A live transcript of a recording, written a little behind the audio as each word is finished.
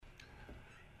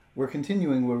We're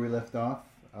continuing where we left off.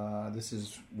 This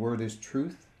is Word is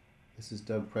Truth. This is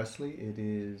Doug Presley. It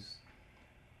is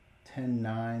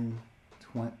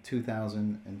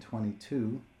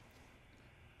 10/9/2022.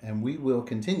 And we will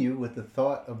continue with the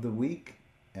thought of the week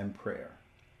and prayer.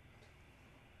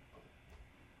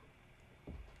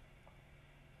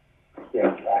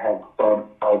 Yes, I have thought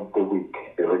of the week.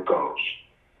 Here it goes.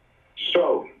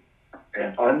 So,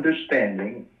 an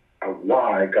understanding of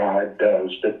why God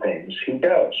does the things he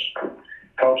does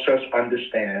helps us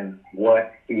understand what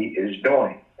he is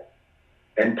doing.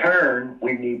 In turn,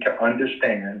 we need to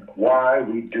understand why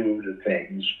we do the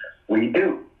things we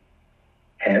do.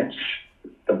 Hence,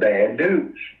 the bad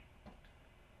news.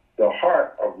 The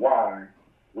heart of why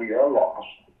we are lost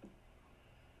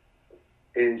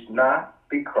is not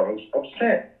because of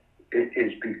sin. It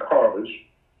is because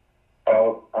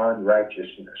of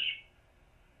unrighteousness.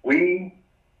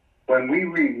 When we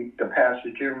read the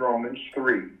passage in Romans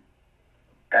 3,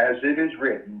 as it is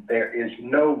written, there is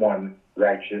no one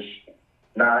righteous,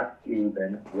 not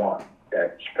even one.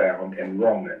 That's found in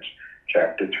Romans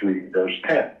chapter 3, verse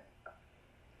 10.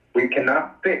 We cannot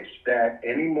fix that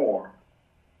any more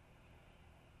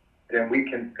than we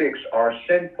can fix our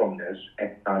sinfulness and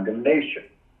condemnation.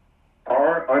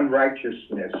 Our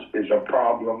unrighteousness is a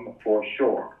problem for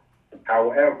sure.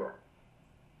 However,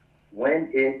 when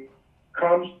it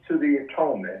comes to the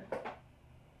atonement,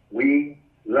 we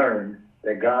learn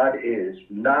that God is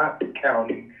not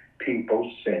counting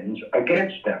people's sins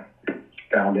against them.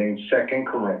 Found in 2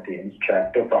 Corinthians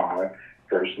chapter 5,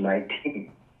 verse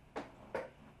 19.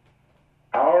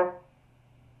 Our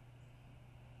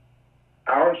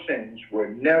sins were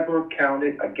never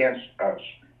counted against us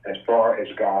as far as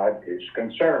God is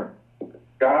concerned.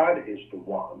 God is the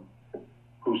one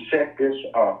who set this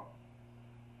up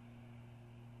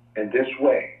in this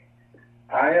way.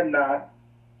 I am not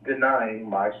denying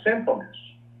my sinfulness.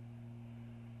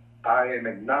 I am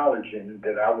acknowledging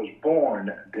that I was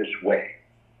born this way,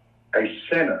 a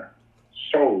sinner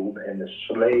sold in the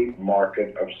slave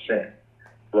market of sin.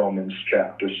 Romans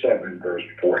chapter 7, verse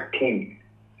 14.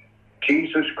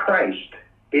 Jesus Christ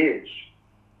is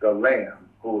the Lamb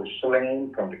who is slain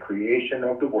from the creation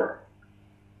of the world.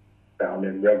 Found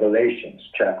in Revelations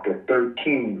chapter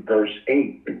 13, verse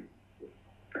 8.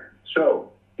 So,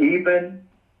 even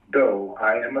though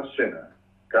I am a sinner,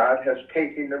 God has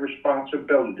taken the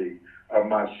responsibility of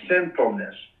my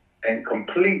sinfulness and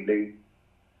completely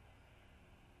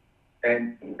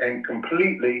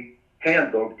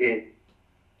handled it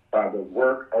by the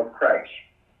work of Christ.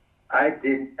 I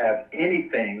didn't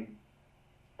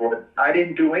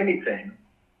do anything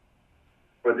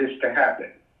for this to happen.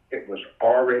 It was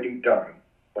already done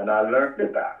when I learned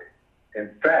about it. In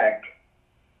fact,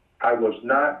 I was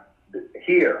not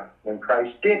here when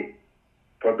Christ did it.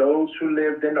 For those who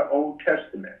lived in the Old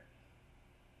Testament,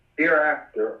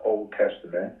 hereafter Old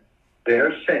Testament,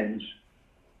 their sins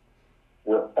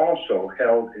were also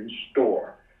held in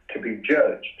store to be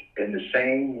judged in the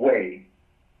same way.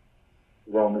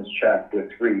 Romans chapter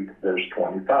 3, verse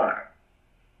 25.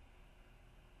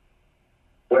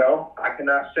 Well, I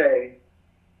cannot say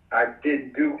I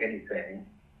didn't do anything.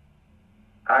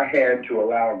 I had to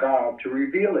allow God to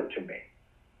reveal it to me.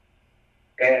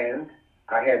 And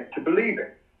I had to believe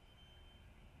it.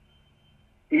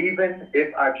 Even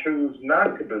if I choose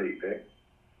not to believe it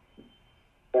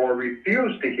or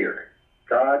refuse to hear it,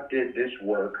 God did this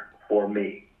work for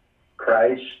me.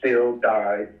 Christ still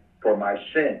died for my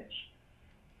sins.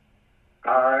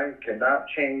 I cannot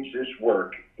change this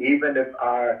work, even if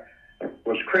I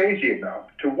was crazy enough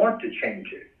to want to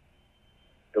change it.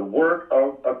 The work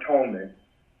of atonement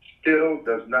still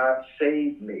does not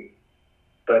save me,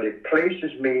 but it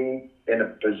places me in a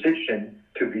position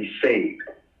to be saved.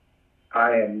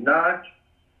 I am not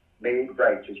made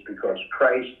righteous because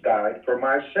Christ died for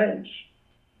my sins.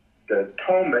 The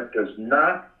atonement does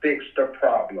not fix the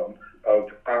problem of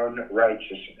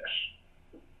unrighteousness.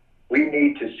 We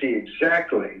need to see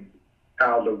exactly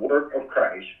how the work of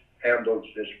Christ handles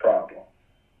this problem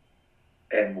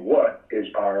and what is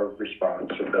our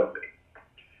responsibility.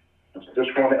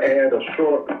 Just want to add a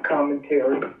short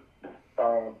commentary.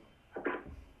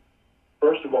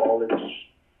 First of all, I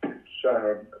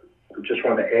just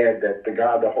want to add that the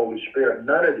God, the Holy Spirit,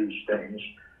 none of these things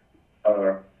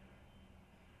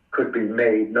could be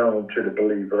made known to the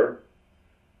believer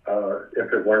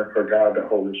if it weren't for God, the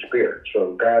Holy Spirit.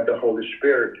 So God, the Holy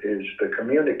Spirit, is the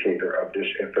communicator of this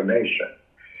information.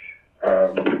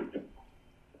 I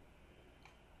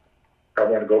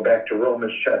want to go back to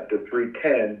Romans chapter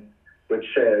 3:10, which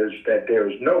says that there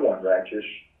is no one righteous,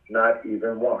 not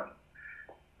even one.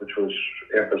 which was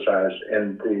emphasized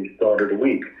in the thought of the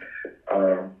week.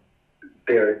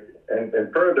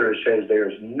 And further, it says, there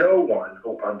is no one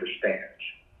who understands.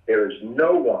 There is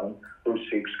no one who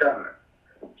seeks God.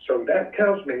 So that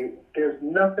tells me there's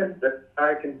nothing that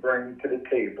I can bring to the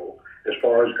table as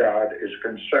far as God is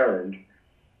concerned,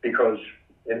 because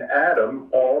in Adam,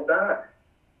 all died.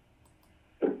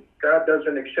 God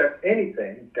doesn't accept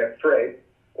anything that Fred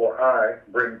or I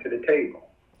bring to the table.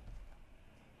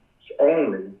 It's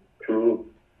only through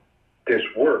this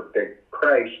work that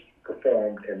Christ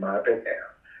performed in my behalf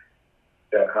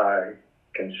that I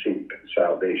can seek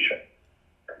salvation.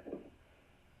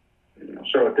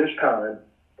 So at this time,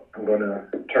 I'm going to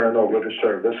turn over the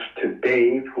service to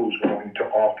Dave, who's going to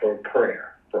offer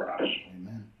prayer for us.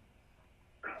 Amen.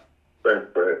 Thanks,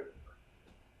 Fred.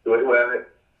 Do anyone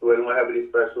have any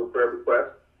special prayer requests?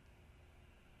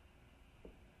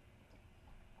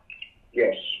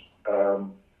 Yes.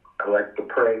 I'd like to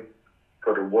pray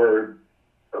for the Word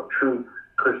of Truth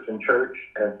Christian Church,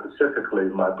 and specifically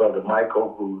my brother Michael,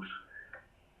 who's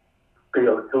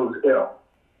ill,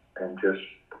 and just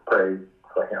pray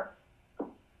for him.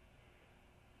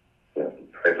 Yeah,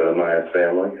 pray for the Myers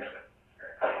family.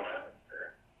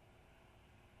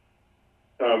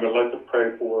 I'd like to pray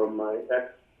for my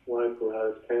ex-wife who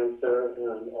has cancer,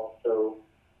 and also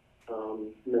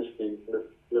Misty,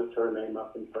 lift her name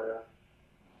up in prayer.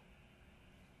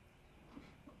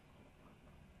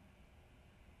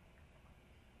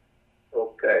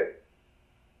 Okay.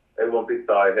 Everyone please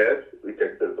bow your heads. We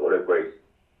take the Lord of grace.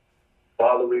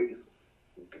 Father,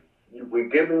 we're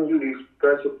giving you these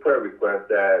special prayer requests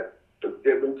that are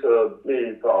given to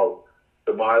me, Paul,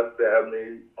 the Myers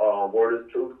family, Word is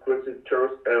Truth Christian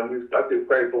Church, and we like to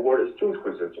pray for Word is Truth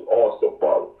Christian Church also,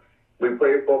 Father. We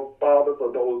pray for, Father,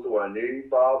 for those who are needy,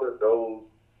 Father, those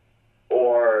who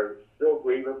are still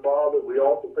grieving, Father. We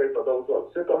also pray for those who are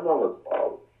sick among us,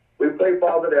 Father. We pray,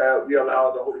 Father, that we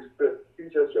allow the Holy Spirit to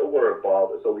teach us your word,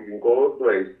 Father, so we can go with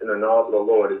grace in the knowledge of the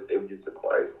Lord and Savior Jesus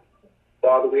Christ.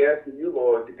 Father, we ask you,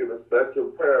 Lord, to give a special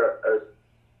prayer as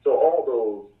to all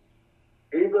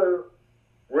those, even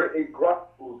Brittany Groff,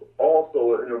 who's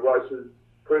also in the Russian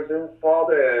prison,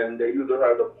 Father, and they usually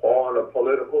have the on a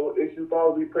political issue,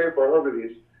 Father. We pray for her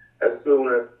release as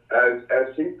soon as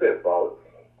she fit, Father.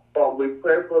 Father, we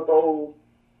pray for those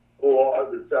who are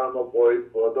the sound of voice,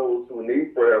 for those who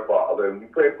need prayer, Father. And we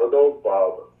pray for those,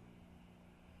 Father,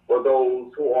 for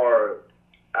those who are,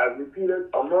 as repeated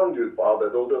among you, Father,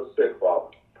 those who are sick, Father.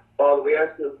 Father, we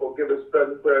ask you to forgive us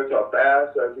special prayer to our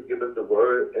fast, as you give us the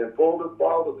word and fullness,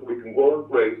 Father, so we can grow in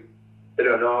grace in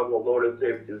the knowledge of the Lord and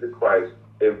Savior Jesus Christ.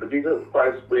 And for Jesus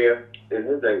Christ's prayer, in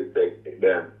his name, say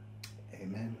amen.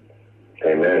 Amen.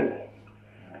 Amen.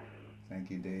 Thank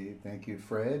you, Dave. Thank you,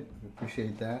 Fred. We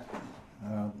appreciate that.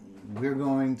 We're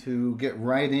going to get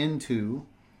right into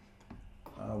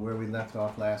where we left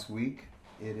off last week.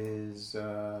 It is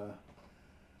in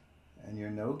your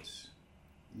notes.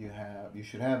 You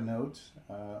should have notes.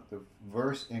 The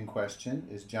verse in question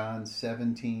is John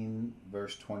 17,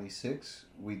 verse 26.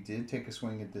 We did take a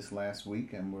swing at this last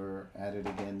week, and we're at it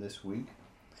again this week.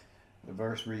 The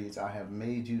verse reads, "I have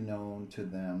made you known to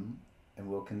them, and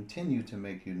will continue to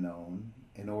make you known,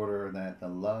 in order that the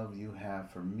love you have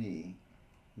for me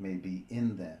may be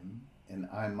in them, and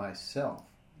I myself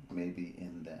may be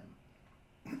in them."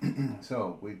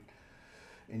 So,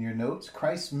 in your notes,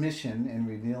 Christ's mission in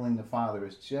revealing the Father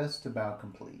is just about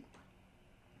complete.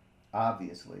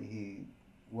 Obviously, he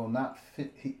will not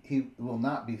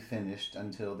be finished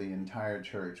until the entire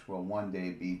church will one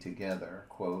day be together,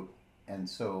 quote, "and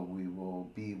so we will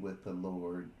be with the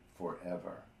Lord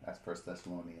forever." That's 1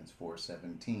 Thessalonians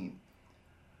 4:17.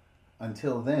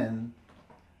 Until then,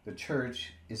 the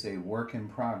church is a work in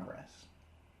progress.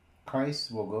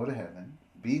 Christ will go to heaven,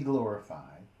 be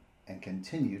glorified, and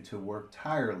continue to work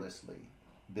tirelessly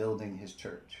building his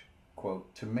church,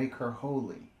 quote, "to make her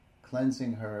holy,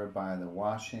 cleansing her by the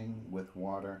washing with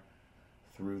water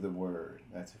through the word."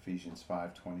 That's Ephesians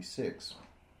 5:26.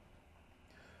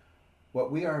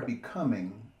 What we are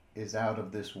becoming is out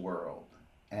of this world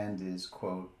and is,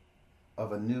 quote,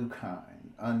 "of a new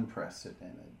kind,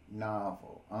 unprecedented,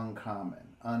 novel,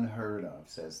 uncommon, unheard of,"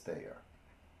 says Thayer.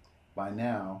 By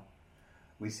now,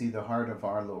 we see the heart of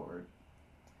our Lord.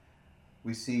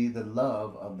 We see the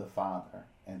love of the Father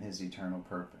and his eternal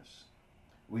purpose.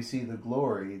 We see the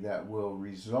glory that will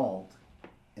result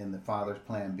in the Father's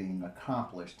plan being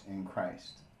accomplished in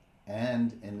Christ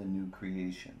and in the new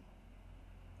creation.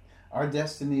 Our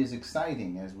destiny is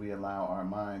exciting as we allow our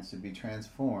minds to be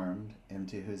transformed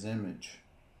into his image.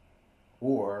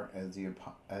 Or,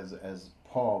 as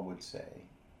Paul would say,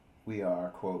 we are,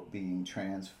 quote, being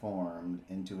transformed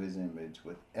into his image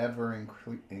with ever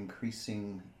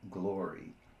increasing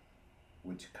glory,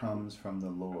 which comes from the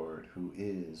Lord, who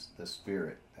is the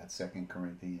Spirit. That's 2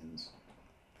 Corinthians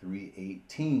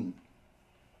 3:18.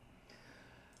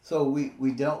 So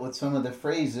we dealt with some of the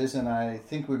phrases, and I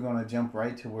think we're going to jump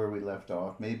right to where we left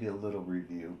off, maybe a little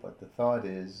review, but the thought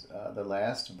is the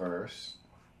last verse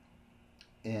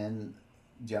in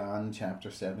John chapter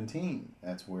 17.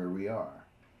 That's where we are.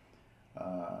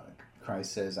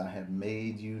 Christ says, I have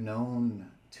made you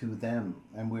known to them.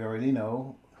 And we already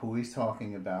know who he's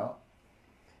talking about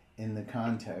in the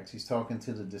context. He's talking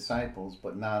to the disciples,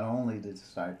 but not only the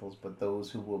disciples, but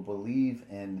those who will believe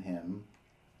in him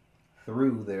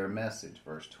through their message.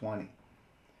 Verse 20.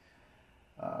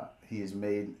 He is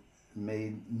made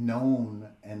known,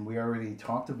 and we already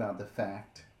talked about the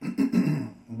fact.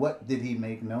 What did he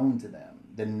make known to them?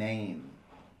 The name.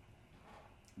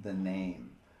 The name.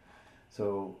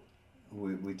 So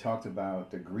we talked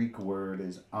about the Greek word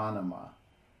is onoma,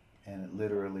 and it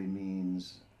literally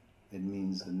means the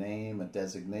name, a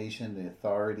designation, the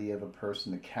authority of a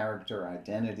person, the character,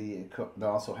 identity. It could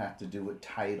also have to do with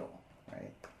title,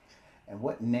 right? And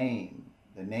what name?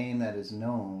 The name that is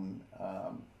known.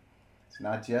 It's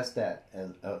not just that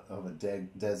of a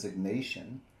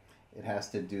designation. It has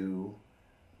to do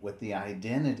with the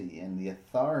identity and the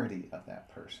authority of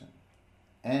that person.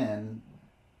 And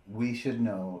we should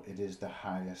know it is the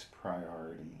highest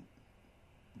priority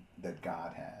that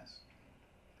God has.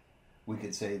 We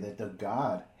could say that the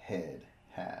Godhead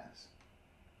has.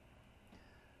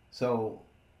 So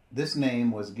this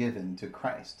name was given to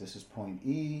Christ. This is point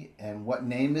E. And what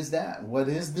name is that? What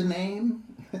is the name?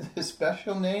 The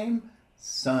special name?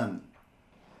 Son.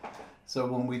 So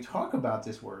when we talk about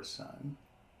this word son,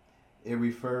 it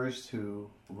refers to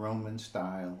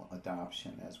Roman-style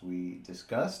adoption. As we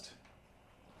discussed,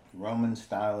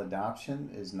 Roman-style adoption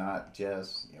is not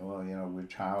just, we're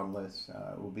childless.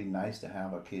 It would be nice to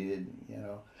have a kid,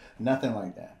 nothing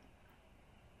like that.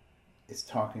 It's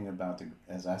talking about,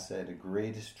 as I said, the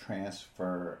greatest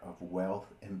transfer of wealth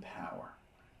and power.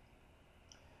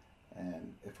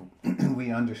 And if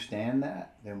we understand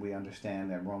that, then we understand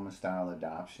that Roman-style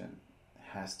adoption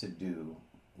has to do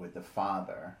with the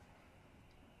father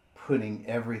putting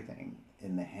everything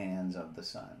in the hands of the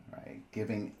son, right?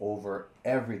 Giving over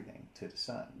everything to the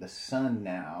son. The son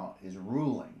now is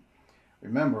ruling.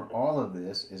 Remember, all of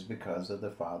this is because of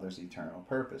the father's eternal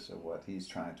purpose of what he's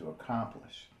trying to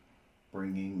accomplish,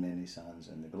 bringing many sons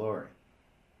into glory.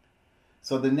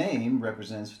 So the name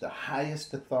represents the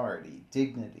highest authority,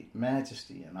 dignity,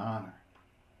 majesty, and honor.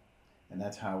 And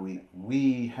that's how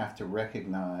we have to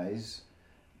recognize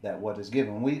that what is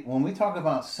given. When we talk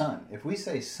about son, if we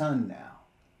say son now,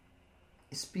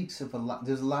 it speaks of a lot.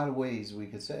 There's a lot of ways we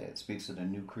could say it. It speaks of the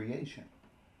new creation.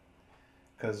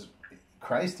 Because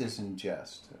Christ isn't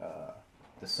just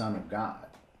the Son of God.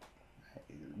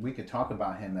 We could talk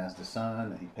about him as the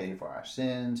Son, and he paid for our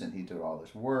sins, and he did all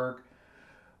this work.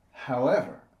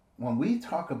 However, when we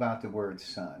talk about the word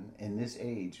son in this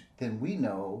age, then we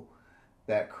know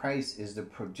that Christ is the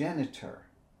progenitor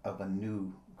of a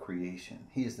new creation.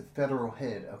 He is the federal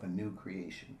head of a new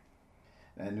creation.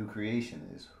 And a new creation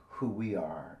is who we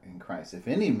are in Christ. If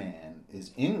any man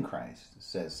is in Christ,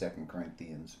 says 2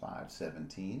 Corinthians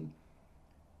 5:17,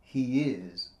 he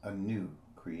is a new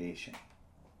creation.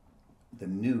 The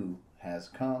new has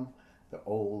come, the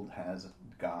old has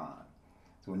gone.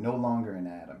 So we're no longer in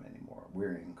Adam anymore.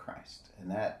 We're in Christ. And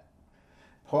that,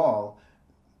 Paul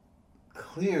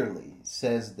clearly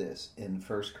says this in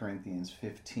 1 Corinthians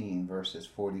 15, verses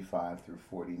 45 through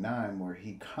 49, where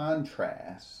he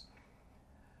contrasts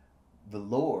the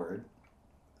Lord,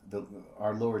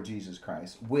 our Lord Jesus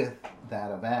Christ, with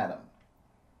that of Adam.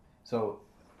 So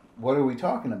what are we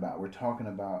talking about? We're talking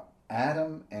about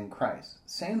Adam and Christ.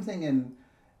 Same thing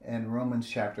in Romans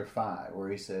chapter 5, where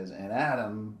he says, and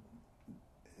Adam,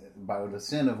 by the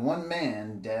sin of one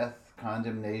man, death,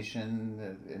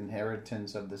 condemnation, the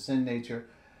inheritance of the sin nature.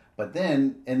 But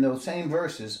then in those same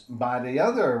verses, by the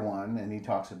other one, and he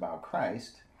talks about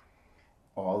Christ,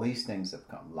 all these things have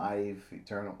come, life,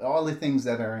 eternal, all the things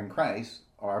that are in Christ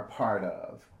are part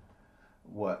of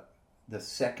what the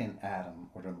second Adam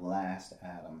or the last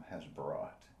Adam has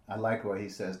brought. I like what he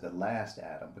says, the last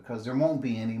Adam, because there won't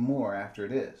be any more after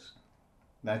this.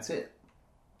 That's it.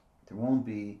 There won't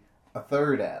be a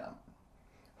third Adam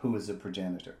who is the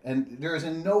progenitor. And there is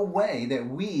in no way that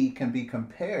we can be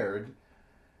compared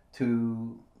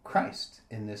to Christ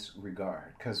in this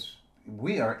regard, because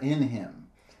we are in him.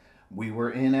 We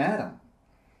were in Adam.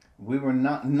 We were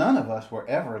not, none of us were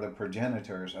ever the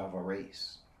progenitors of a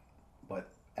race. But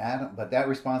Adam, but that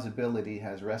responsibility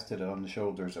has rested on the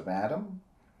shoulders of Adam,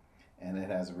 and it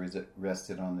has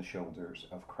rested on the shoulders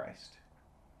of Christ.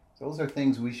 Those are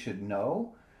things we should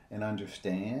know and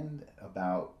understand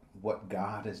about what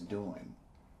God is doing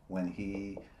when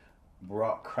he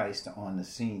brought Christ on the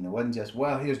scene. It wasn't just,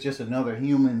 well, here's just another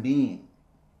human being.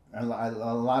 A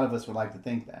lot of us would like to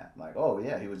think that. Like, oh,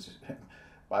 yeah, he was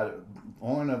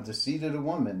born of the seed of the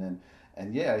woman.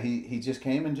 And yeah, he just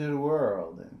came into the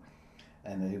world.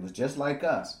 And he was just like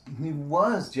us. He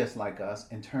was just like us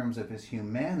in terms of his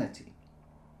humanity.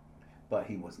 But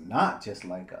he was not just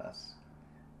like us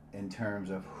in terms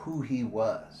of who he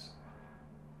was.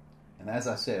 And as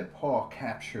I said, Paul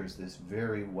captures this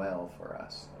very well for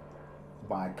us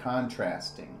by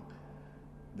contrasting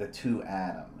the two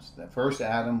Adams. The first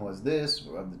Adam was this,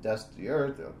 of the dust of the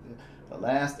earth. The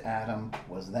last Adam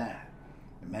was that,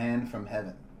 the man from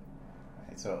heaven.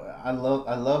 Right? So I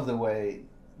love the way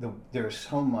there's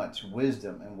so much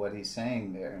wisdom in what he's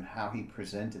saying there and how he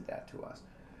presented that to us.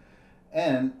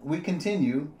 And we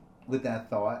continue with that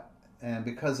thought, and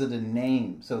because of the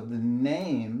name. So the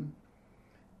name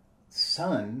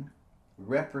Son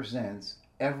represents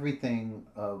everything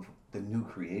of the new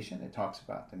creation. It talks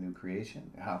about the new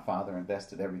creation, how Father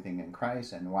invested everything in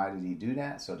Christ, and why did he do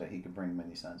that? So that he could bring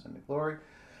many sons into glory.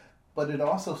 But it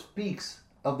also speaks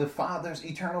of the Father's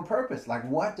eternal purpose. Like,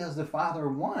 what does the Father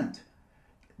want?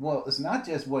 Well, it's not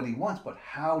just what he wants, but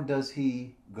how does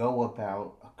he go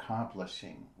about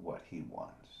accomplishing what he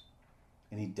wants?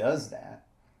 And he does that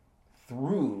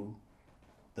through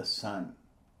the Son,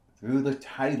 through the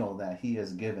title that he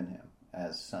has given him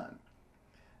as Son.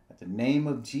 At the name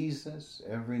of Jesus,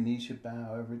 every knee should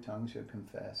bow, every tongue should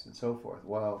confess, and so forth.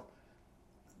 Well,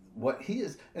 what he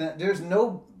is, and there's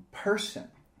no person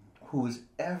who has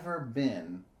ever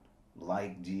been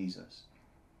like Jesus.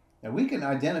 Now, we can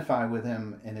identify with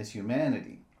him in his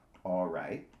humanity, all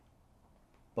right,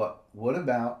 but what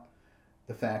about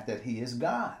the fact that he is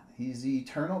God? He's the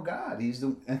eternal God.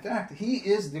 In fact, he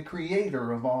is the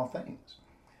creator of all things.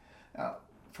 Now,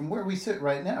 from where we sit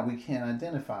right now, we can't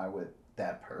identify with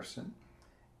that person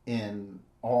in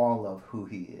all of who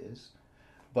he is,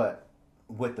 but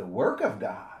with the work of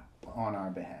God on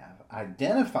our behalf,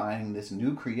 identifying this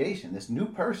new creation, this new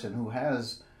person who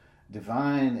has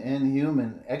divine and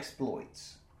human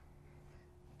exploits,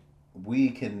 we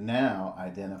can now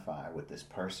identify with this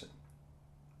person.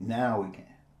 Now we can.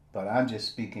 But I'm just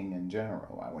speaking in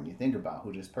general. When you think about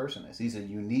who this person is, he's a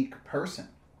unique person.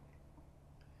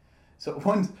 So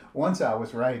once I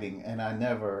was writing, and I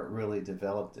never really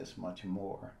developed this much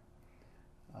more,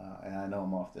 and I know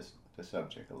I'm off the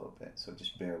subject a little bit, so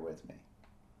just bear with me.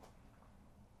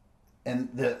 And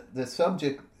the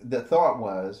subject, the thought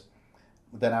was,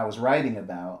 that I was writing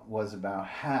about was about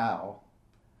how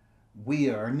we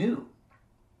are new,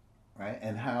 right?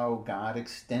 And how God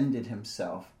extended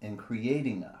himself in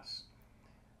creating us,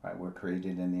 right? We're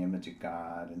created in the image of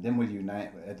God, and then we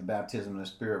unite at the baptism of the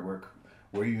Spirit.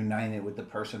 We're united with the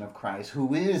person of Christ,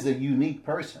 who is a unique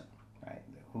person, right?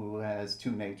 Who has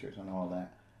two natures and all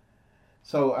that.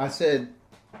 So I said,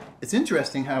 it's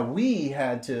interesting how we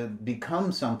had to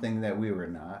become something that we were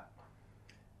not.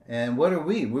 And what are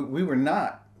we? We were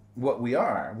not what we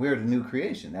are. We're the new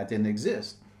creation. That didn't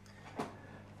exist.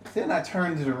 Then I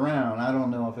turned it around. I don't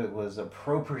know if it was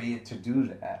appropriate to do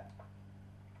that.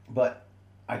 But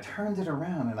I turned it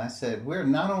around and I said, we're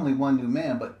not only one new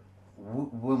man, but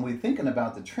when we're thinking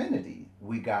about the Trinity,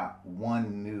 we got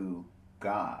one new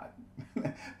God.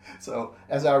 So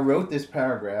as I wrote this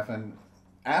paragraph, and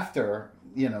after,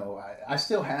 I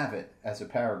still have it as a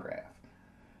paragraph.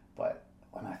 But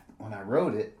when I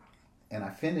wrote it and I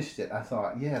finished it, I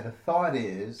thought, the thought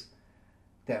is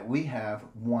that we have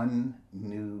one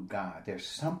new God. There's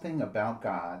something about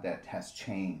God that has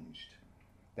changed,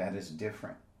 that is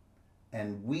different.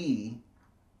 And we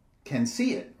can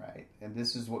see it, right? And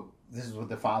this is what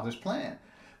the Father's plan.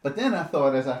 But then I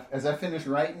thought, as I finished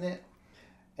writing it,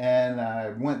 and I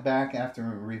went back after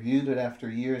and reviewed it after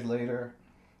years later,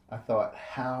 I thought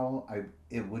how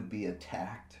it would be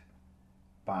attacked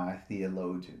by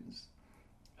theologians.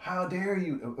 How dare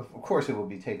you? Of course, it would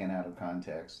be taken out of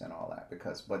context and all that,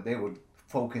 but they would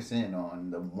focus in on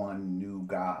the one new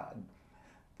God.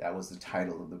 That was the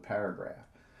title of the paragraph.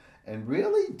 And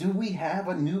really, do we have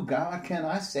a new God? Can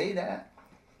I say that?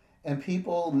 And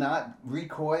people not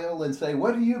recoil and say,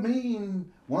 what do you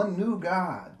mean, one new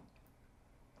God?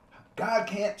 God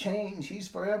can't change. He's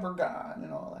forever God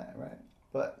and all that, right?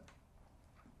 But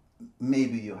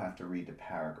maybe you'll have to read the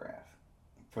paragraph.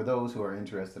 For those who are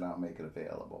interested, I'll make it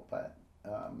available. But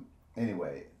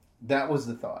anyway, that was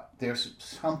the thought. There's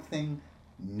something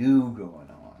new going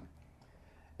on.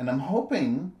 And I'm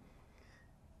hoping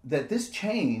that this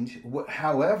change,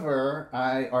 however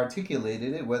I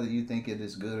articulated it, whether you think it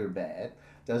is good or bad,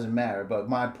 doesn't matter. But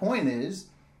my point is,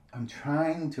 I'm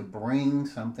trying to bring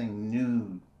something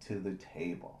new to the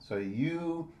table. So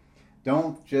you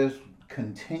don't just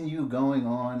continue going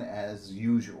on as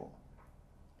usual.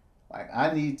 Like,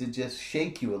 I need to just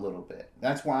shake you a little bit.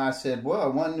 That's why I said,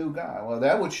 well, one new guy. Well,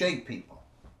 that would shake people.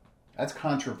 That's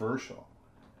controversial.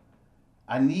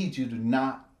 I need you to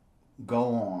not go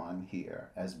on here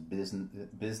as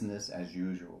business as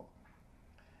usual.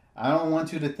 I don't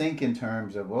want you to think in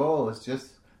terms of, oh, it's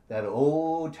just that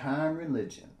old time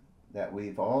religion that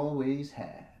we've always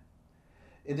had.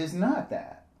 It is not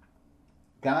that.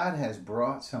 God has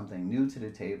brought something new to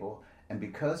the table, and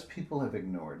because people have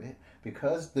ignored it,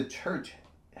 because the church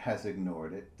has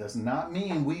ignored it, does not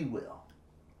mean we will.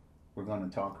 We're going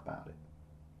to talk about it.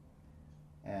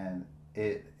 And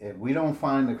if we don't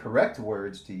find the correct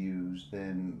words to use,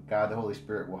 then God the Holy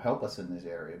Spirit will help us in this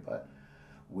area, but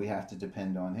we have to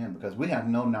depend on Him because we have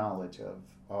no knowledge of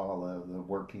all of the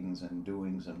workings and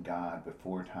doings of God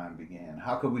before time began.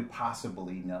 How could we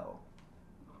possibly know?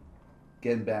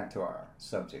 Getting back to our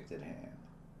subject at hand.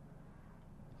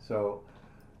 So,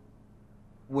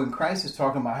 when Christ is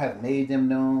talking about I have made them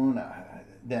known,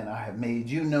 then I have made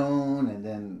you known, and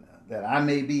then that I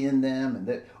may be in them, and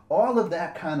that all of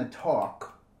that kind of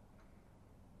talk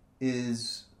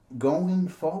is going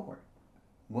forward.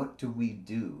 What do we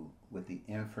do with the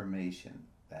information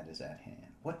that is at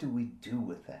hand? What do we do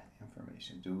with that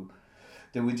information? Do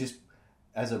we just,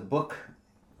 as a book,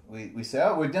 we say,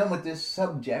 oh, we're done with this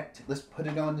subject, let's put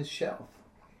it on the shelf.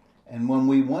 And when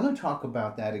we want to talk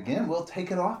about that again, we'll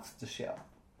take it off the shelf.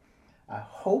 I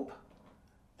hope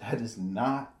that is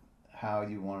not how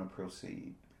you want to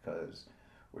proceed, because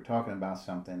we're talking about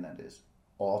something that is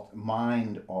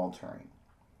mind-altering,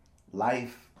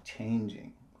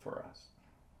 life-changing for us.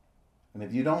 And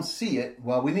if you don't see it,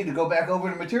 well, we need to go back over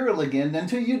the material again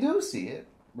until you do see it,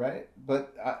 right?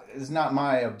 But it's not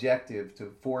my objective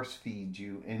to force feed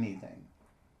you anything.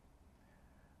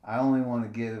 I only want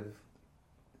to give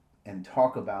and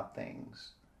talk about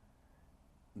things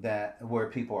where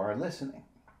people are listening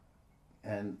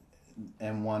and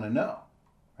want to know,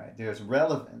 right? There's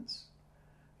relevance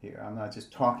here. I'm not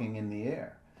just talking in the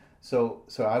air. So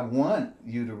I want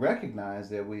you to recognize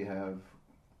that we have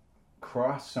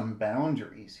crossed some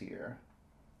boundaries here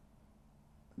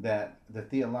that the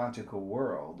theological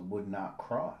world would not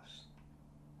cross.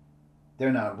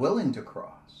 They're not willing to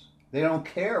cross. They don't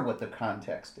care what the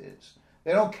context is.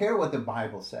 They don't care what the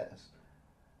Bible says.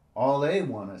 All they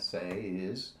want to say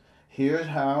is, here's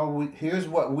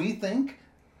what we think.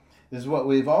 This is what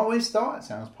we've always thought.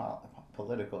 Sounds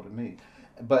political to me.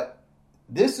 But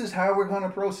this is how we're going to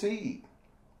proceed.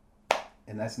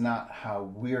 And that's not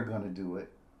how we're going to do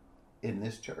it in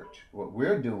this church. What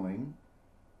we're doing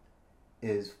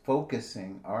is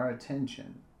focusing our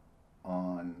attention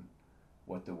on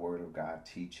what the Word of God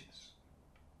teaches.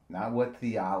 Not what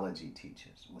theology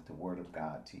teaches, what the Word of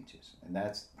God teaches. And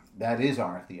that is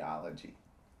our theology.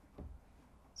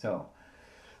 So,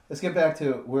 let's get back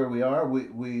to where we are.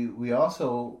 We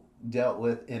also dealt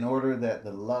with, in order that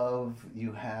the love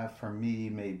you have for me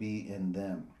may be in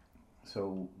them.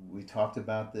 So, we talked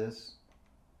about this.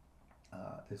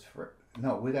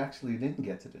 No, we actually didn't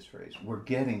get to this phrase. We're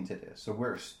getting to this. So,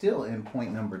 we're still in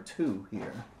point number 2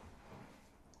 here.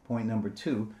 Point number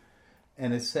 2.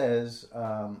 And it says,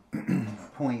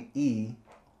 point E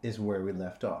is where we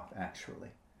left off, actually.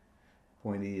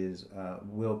 Point E is,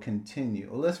 will continue.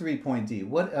 Well, let's read point D.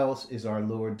 What else is our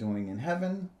Lord doing in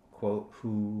heaven? Quote,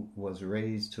 who was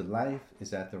raised to life,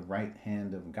 is at the right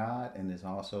hand of God, and is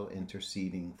also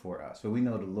interceding for us. So we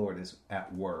know the Lord is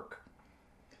at work.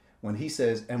 When he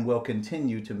says, and will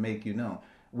continue to make you known.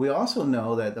 We also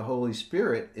know that the Holy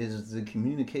Spirit is the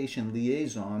communication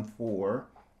liaison for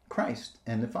Christ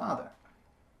and the Father.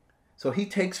 So he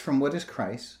takes from what is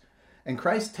Christ, and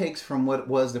Christ takes from what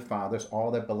was the Father's. All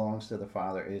that belongs to the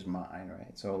Father is mine,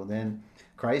 right? So then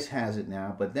Christ has it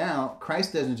now. But now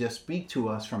Christ doesn't just speak to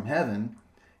us from heaven.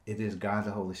 It is God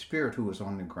the Holy Spirit who is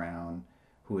on the ground,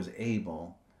 who is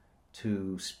able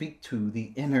to speak to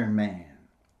the inner man,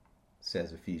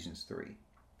 says Ephesians 3.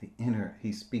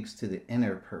 He speaks to the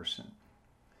inner person.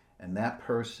 And that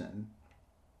person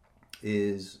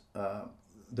is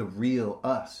the real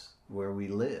us, where we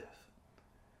live.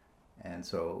 And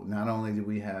so not only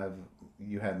do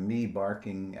you have me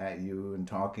barking at you and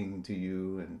talking to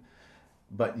you,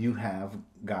 but you have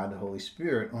God the Holy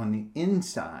Spirit on the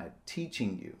inside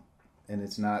teaching you. And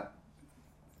it's not,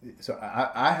 so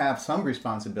I have some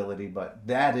responsibility, but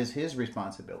that is his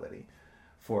responsibility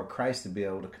for Christ to be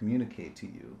able to communicate to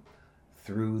you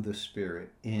through the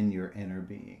Spirit in your inner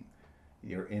being,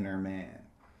 your inner man.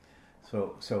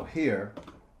 So here,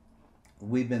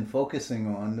 we've been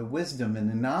focusing on the wisdom and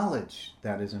the knowledge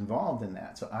that is involved in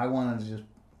that. So I wanted to just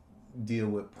deal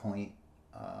with point,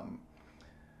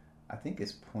 I think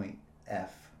it's point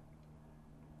F.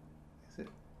 Is it?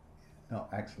 No,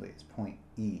 actually it's point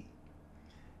E,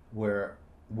 where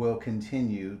we'll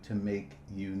continue to make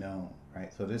you known,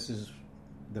 right? So this is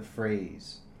the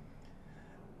phrase.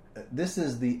 This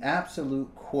is the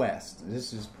absolute quest.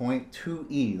 This is point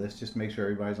 2E. Let's just make sure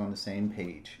everybody's on the same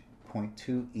page. Point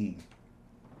 2E.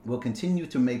 Will continue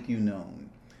to make you known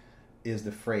is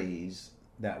the phrase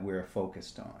that we're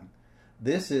focused on.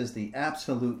 This is the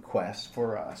absolute quest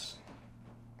for us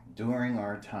during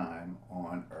our time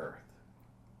on earth.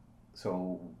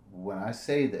 So when I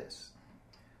say this,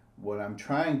 what I'm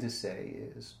trying to say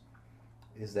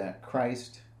is that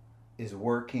Christ is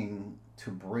working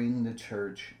to bring the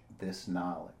church this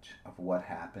knowledge of what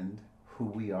happened, who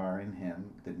we are in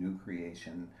him, the new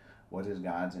creation, what is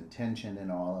God's intention in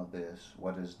all of this,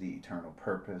 what is the eternal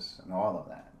purpose, and all of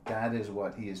that. That is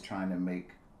what he is trying to make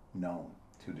known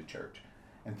to the church.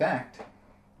 In fact,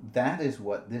 that is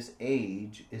what this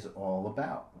age is all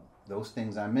about. Those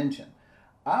things I mentioned.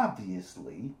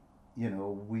 Obviously,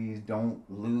 we don't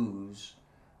lose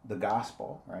the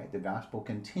gospel, right? The gospel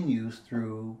continues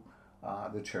through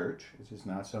the church. This is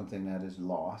not something that is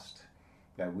lost,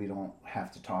 that we don't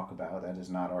have to talk about. That is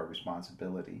not our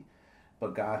responsibility.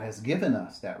 But God has given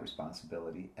us that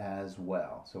responsibility as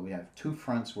well. So we have two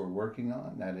fronts we're working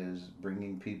on. That is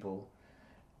bringing people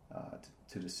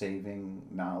to the saving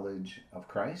knowledge of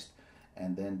Christ,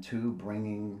 and then two,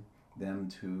 bringing them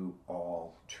to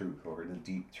all truth, or the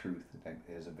deep truth that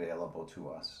is available to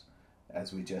us,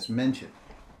 as we just mentioned.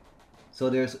 So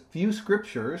there's a few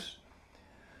scriptures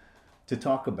to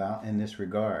talk about in this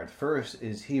regard. First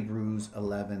is Hebrews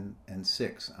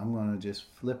 11:6. I'm going to just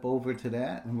flip over to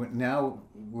that. And now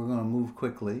we're going to move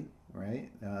quickly, right?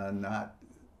 Not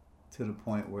to the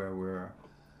point where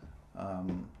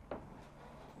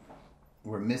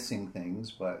we're missing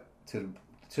things, but to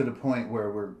the point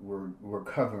where we're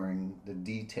covering the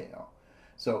detail.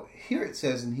 So here it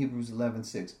says in Hebrews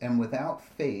 11:6, and without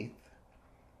faith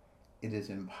it is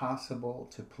impossible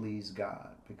to please God,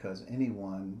 because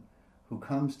anyone who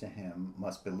comes to him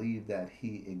must believe that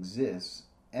he exists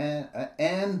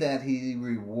and that he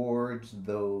rewards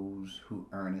those who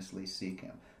earnestly seek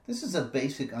him. This is a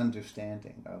basic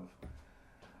understanding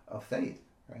of faith,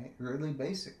 right? Really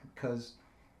basic, because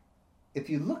if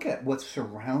you look at what's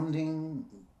surrounding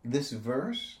this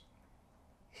verse,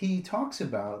 he talks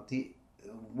about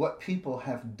what people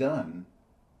have done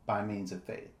by means of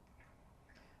faith.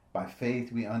 By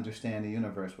faith, we understand the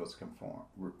universe was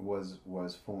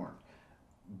formed.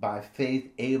 By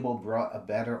faith, Abel brought a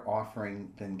better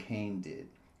offering than Cain did.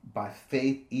 By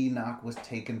faith, Enoch was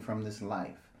taken from this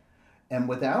life. And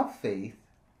without faith,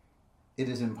 it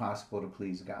is impossible to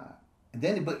please God. And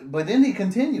then, but then he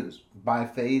continues. By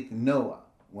faith, Noah,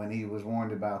 when he was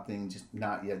warned about things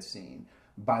not yet seen.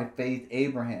 By faith,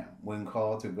 Abraham, when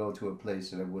called to go to a place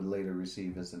that would later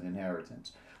receive as an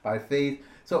inheritance. By faith.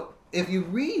 So if you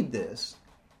read this,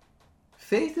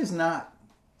 faith is not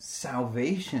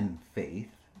salvation faith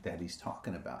that he's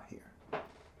talking about here.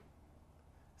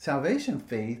 Salvation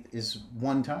faith is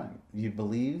one time. You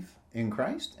believe in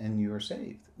Christ and you are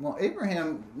saved. Well,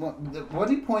 Abraham, what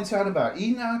he points out about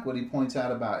Enoch, what he points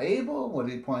out about Abel, what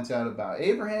he points out about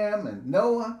Abraham and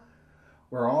Noah,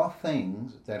 were all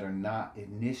things that are not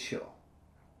initial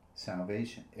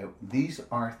salvation. These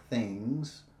are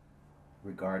things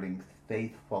regarding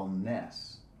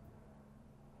faithfulness.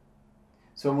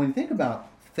 So when you think about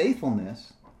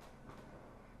faithfulness,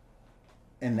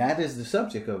 and that is the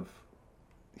subject of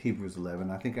Hebrews 11.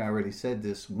 I think I already said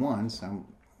this once.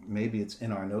 Maybe it's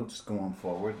in our notes going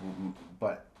forward,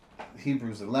 but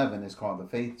Hebrews 11 is called the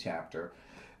faith chapter.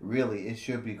 Really, it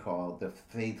should be called the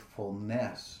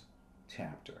faithfulness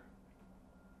chapter.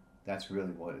 That's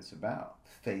really what it's about.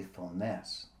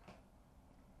 Faithfulness.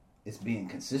 It's being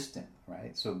consistent,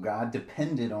 right? So God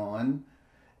depended on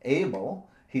Abel.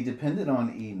 He depended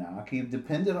on Enoch. He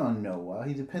depended on Noah.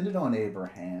 He depended on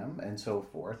Abraham, and so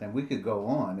forth. And we could go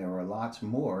on. There were lots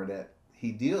more that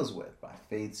he deals with. By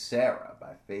faith, Sarah.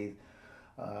 By faith,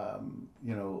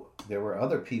 there were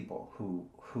other people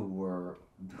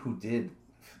who did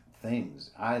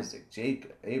things. Isaac,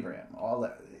 Jacob, Abraham. All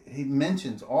that. He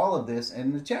mentions all of this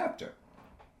in the chapter.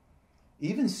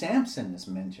 Even Samson is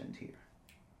mentioned here.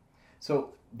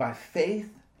 So by faith,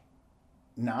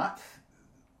 not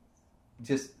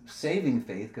just saving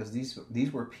faith, because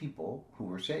these were people who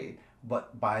were saved.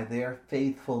 but by their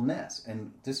faithfulness.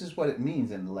 And this is what it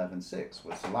means in 11:6,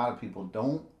 which a lot of people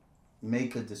don't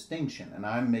make a distinction, and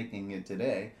I'm making it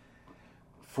today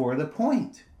for the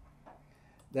point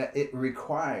that it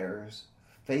requires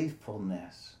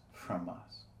faithfulness from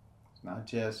us. It's not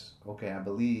just, okay, I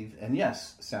believe, and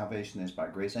yes, salvation is by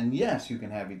grace, and yes, you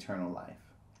can have eternal life.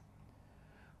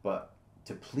 But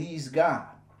to please God,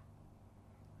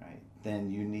 right,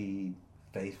 then you need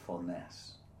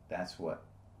faithfulness. That's what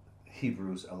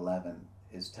Hebrews 11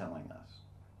 is telling us.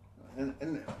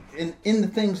 And in the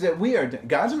things that we are doing,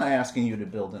 God's not asking you to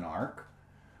build an ark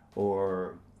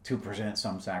or to present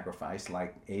some sacrifice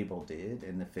like Abel did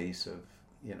in the face of,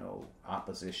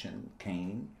 opposition,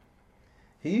 Cain.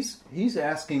 He's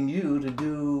asking you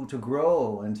to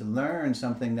grow and to learn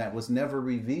something that was never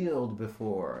revealed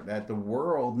before, that the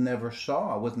world never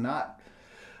saw, was not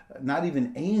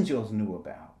even angels knew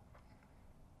about,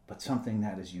 but something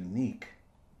that is unique,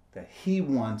 that he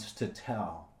wants to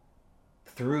tell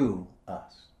through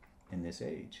us in this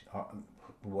age.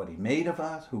 What he made of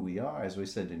us, who we are, as we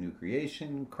said, the new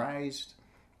creation, Christ,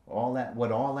 all that.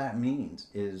 What all that means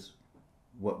is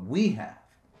what we have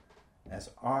as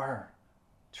our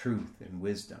truth and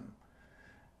wisdom.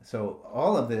 So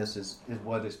all of this is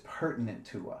what is pertinent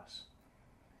to us.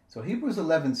 So Hebrews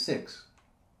 11:6,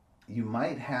 you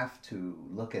might have to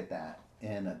look at that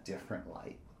in a different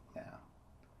light now,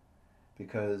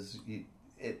 because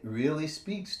it really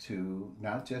speaks to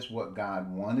not just what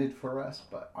God wanted for us,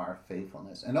 but our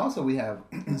faithfulness. And also we have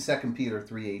 2 Peter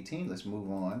 3:18. Let's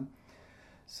move on.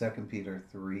 2 Peter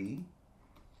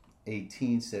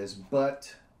 3:18 says,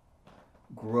 but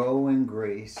grow in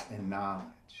grace and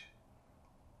knowledge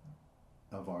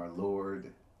of our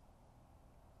Lord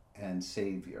and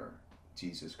Savior,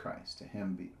 Jesus Christ. To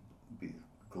him be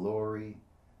glory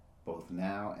both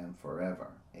now and forever.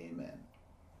 Amen.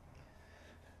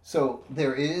 So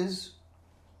there is,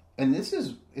 and this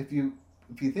is, if you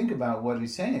think about what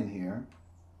he's saying here,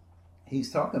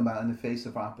 he's talking about in the face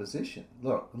of opposition.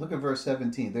 Look at verse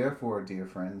 17. Therefore, dear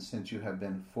friends, since you have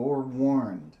been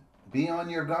forewarned, be on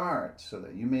your guard, so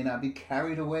that you may not be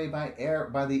carried away by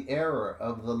the error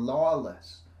of the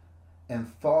lawless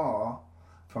and fall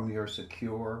from your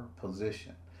secure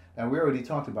position. Now, we already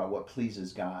talked about what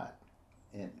pleases God,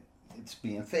 and it's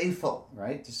being faithful,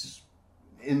 right? This is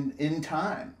in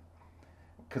time,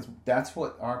 because that's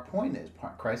what our point is.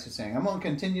 Christ is saying, I'm going to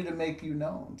continue to make you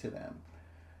known to them,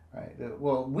 right?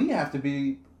 Well, we have to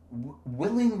be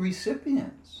willing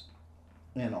recipients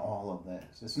in all of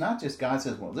this. It's not just God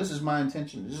says, well, this is my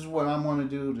intention, this is what I want to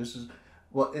do, this is,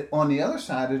 on the other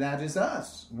side of that is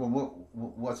us. Well,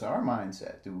 what's our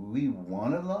mindset? Do we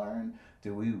want to learn?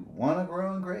 Do we want to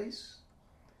grow in grace?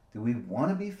 Do we want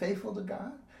to be faithful to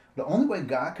God? The only way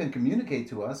God can communicate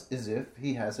to us is if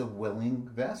he has a willing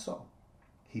vessel.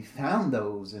 He found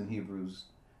those in Hebrews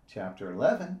chapter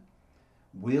 11.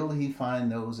 Will he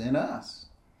find those in us?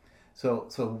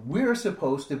 So we're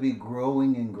supposed to be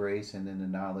growing in grace and in the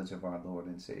knowledge of our Lord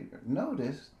and Savior.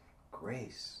 Notice,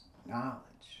 grace,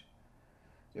 knowledge.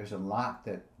 There's a lot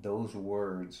that those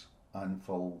words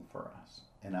unfold for us.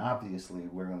 And obviously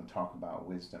we're going to talk about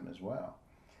wisdom as well.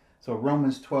 So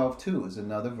Romans 12:2 is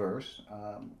another verse.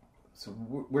 So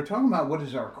we're talking about what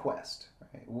is our quest,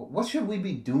 right? What should we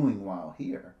be doing while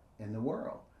here in the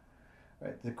world?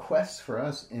 Right? The quest for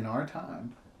us in our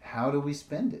time, how do we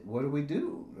spend it? What do we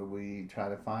do? Do we try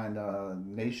to find a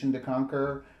nation to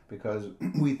conquer because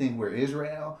we think we're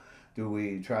Israel? Do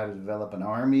we try to develop an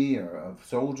army of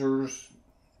soldiers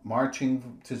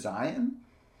marching to Zion?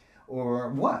 Or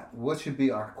what? What should be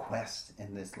our quest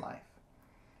in this life?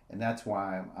 And that's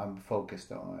why I'm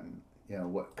focused on,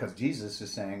 because Jesus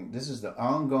is saying this is the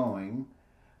ongoing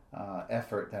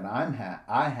effort that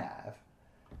I have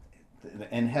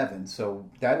in heaven. So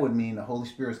that would mean the Holy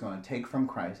Spirit is going to take from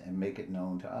Christ and make it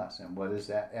known to us. And what is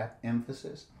that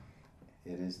emphasis?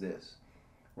 It is this.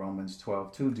 Romans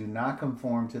 12:2, do not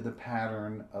conform to the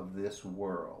pattern of this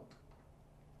world,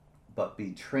 but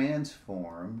be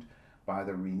transformed by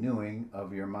the renewing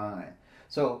of your mind.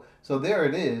 So there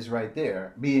it is right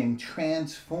there, being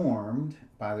transformed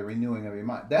by the renewing of your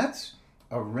mind. That's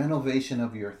a renovation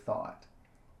of your thought.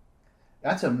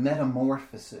 That's a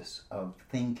metamorphosis of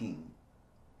thinking,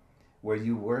 where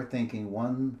you were thinking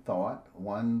one thought,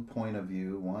 one point of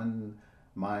view, one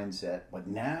mindset, but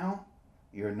now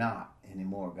you're not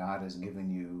anymore. God has given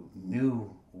you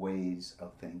new ways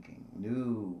of thinking,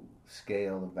 new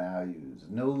scale of values,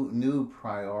 new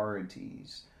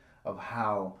priorities of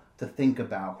how to think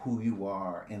about who you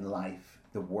are in life,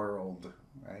 the world,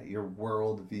 right? Your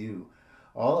world view.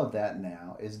 All of that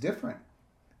now is different.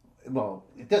 Well,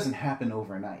 it doesn't happen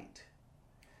overnight.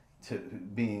 to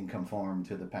being conformed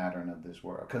to the pattern of this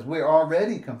world. Because we're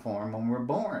already conformed when we're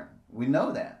born. We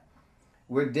know that.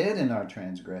 We're dead in our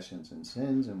transgressions and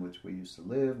sins in which we used to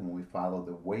live when we follow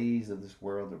the ways of this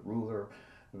world, the ruler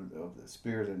of the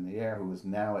spirit in the air, who is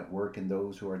now at work in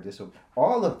those who are disobedient.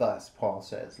 All of us, Paul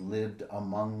says, lived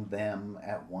among them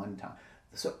at one time.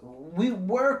 So we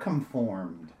were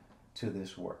conformed to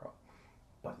this world.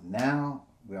 But now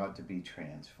we ought to be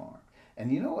transformed.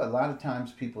 And you know, a lot of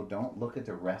times people don't look at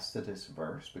the rest of this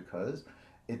verse because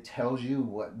it tells you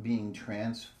what being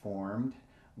transformed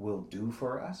will do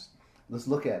for us. Let's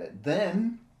look at it.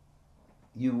 Then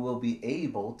you will be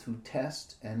able to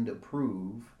test and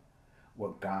approve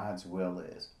what God's will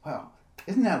is. Wow,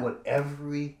 isn't that what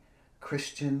every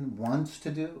Christian wants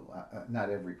to do? Not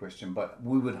every Christian, but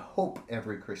we would hope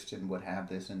every Christian would have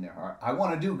this in their heart. I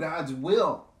want to do God's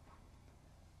will.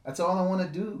 That's all I want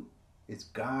to do. It's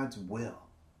God's will.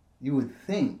 You would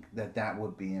think that that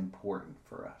would be important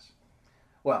for us.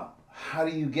 Well, how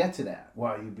do you get to that?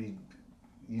 Well,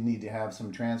 you need to have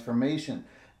some transformation,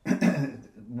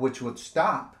 which would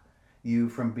stop you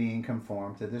from being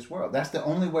conformed to this world. That's the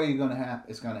only way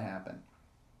it's going to happen.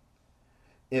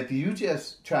 If you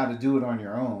just try to do it on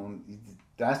your own,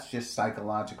 that's just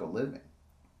psychological living.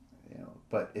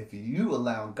 But if you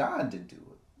allow God to do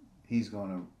it, He's going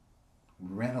to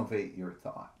renovate your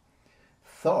thought.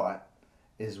 Thought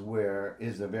is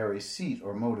the very seat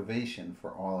or motivation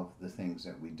for all of the things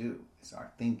that we do. It's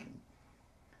our thinking.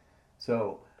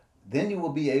 So then you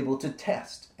will be able to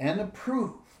test and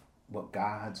approve what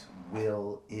God's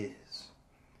will is.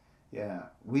 Yeah,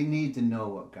 we need to know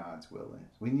what God's will is.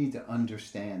 We need to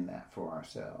understand that for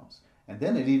ourselves. And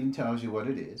then it even tells you what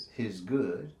it is, His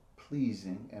good,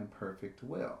 pleasing, and perfect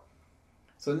will.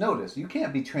 So notice, you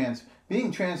can't be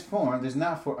being transformed is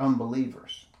not for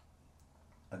unbelievers.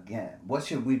 Again, what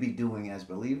should we be doing as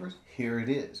believers? Here it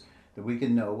is, that we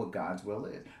can know what God's will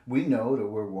is. We know that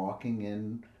we're walking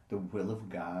in the will of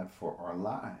God for our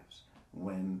lives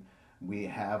when we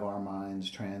have our minds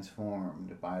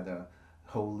transformed by the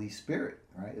Holy Spirit,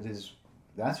 right?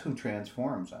 That's who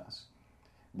transforms us.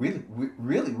 Really,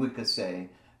 we could say,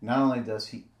 not only does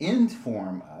He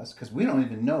inform us, because we don't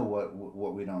even know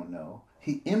what we don't know,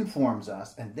 He informs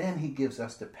us, and then He gives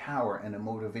us the power and the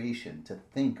motivation to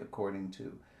think according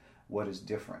to what is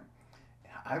different.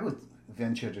 I would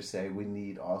venture to say we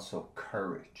need also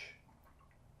courage,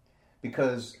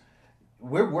 because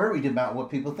we're worried about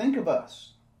what people think of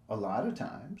us. A lot of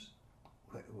times,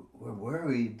 we're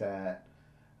worried that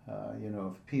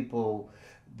if people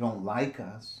don't like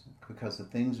us because of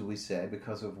things we say,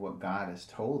 because of what God has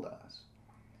told us,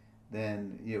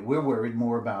 then we're worried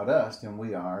more about us than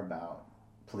we are about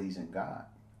pleasing God.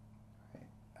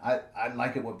 Right? I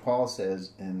like it what Paul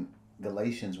says in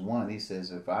Galatians 1. He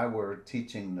says, if I were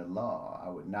teaching the law, I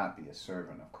would not be a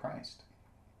servant of Christ.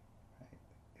 Right?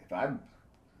 If I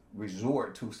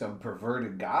resort to some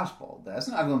perverted gospel, that's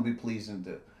not going to be pleasing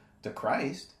to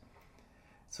Christ.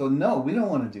 So no, we don't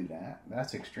want to do that.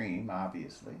 That's extreme,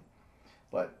 obviously.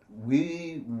 But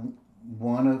we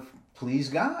want to please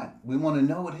God. We want to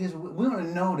know we want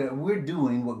to know that we're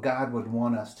doing what God would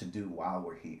want us to do while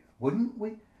we're here. Wouldn't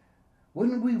we?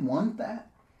 Wouldn't we want that?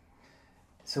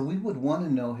 So we would want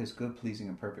to know His good, pleasing,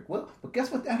 and perfect will. But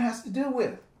guess what that has to do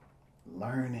with?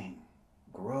 Learning,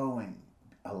 growing,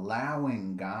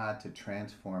 allowing God to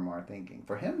transform our thinking.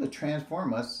 For Him to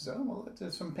transform us,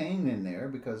 there's some pain in there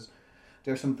because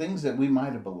there's some things that we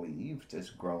might have believed as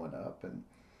growing up and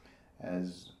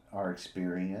as our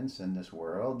experience in this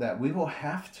world that we will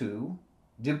have to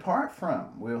depart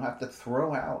from. We'll have to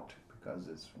throw out because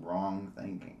it's wrong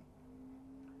thinking.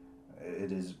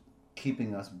 It is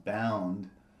keeping us bound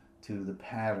to the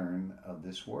pattern of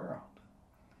this world.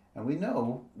 And we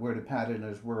know where the pattern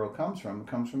of this world comes from. It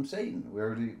comes from Satan. We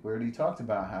already talked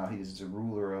about how he's the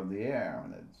ruler of the air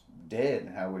and it's dead,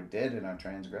 and how we're dead in our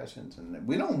transgressions. And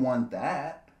we don't want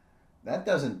that. That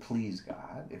doesn't please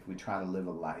God if we try to live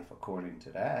a life according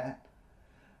to that.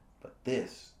 But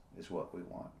this is what we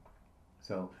want.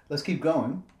 So let's keep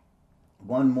going.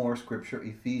 One more scripture,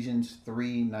 Ephesians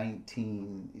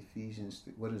 3:19. Ephesians,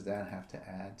 what does that have to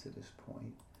add to this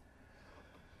point?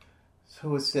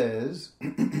 So it says,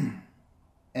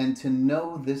 and to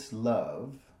know this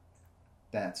love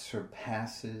that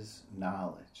surpasses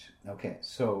knowledge. Okay,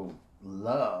 so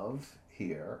love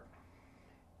here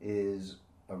is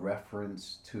a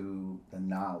reference to the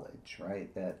knowledge,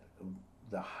 right? That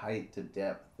the height, the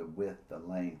depth, the width, the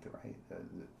length, right?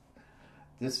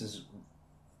 This is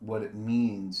what it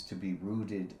means to be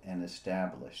rooted and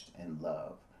established in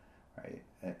love, right?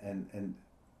 And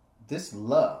this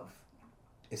love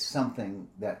is something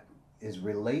that is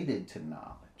related to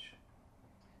knowledge.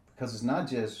 because it's not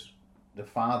just the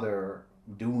Father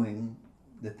doing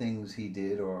the things he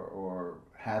did or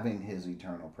having his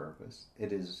eternal purpose.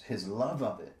 It is his love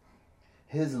of it.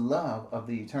 His love of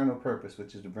the eternal purpose,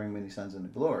 which is to bring many sons into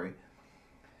glory,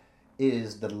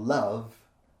 is the love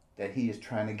that he is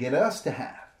trying to get us to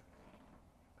have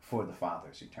for the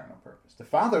Father's eternal purpose. The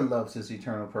Father loves his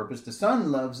eternal purpose. The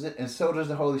Son loves it, and so does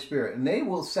the Holy Spirit. And they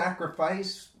will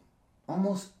sacrifice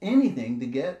almost anything to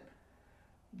get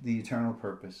the eternal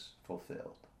purpose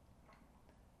fulfilled.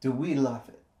 Do we love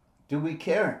it? Do we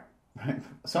care?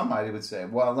 Somebody would say,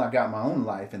 well, I got my own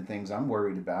life and things I'm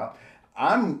worried about.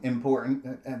 I'm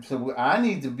important, and so I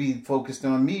need to be focused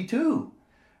on me too.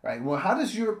 Right? Well, how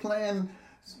does your plan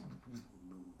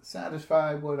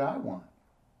satisfy what I want?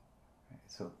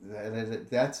 So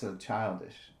that's a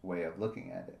childish way of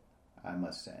looking at it, I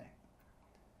must say.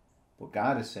 What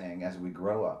God is saying, as we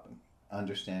grow up and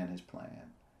understand his plan,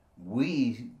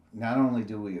 we, not only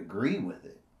do we agree with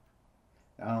it,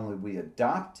 not only we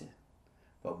adopt it,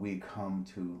 but we come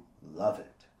to love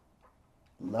it.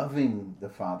 Loving the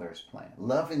Father's plan,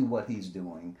 loving what he's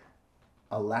doing,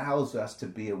 allows us to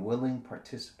be a willing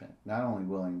participant. Not only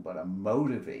willing, but a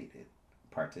motivated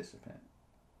participant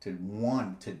to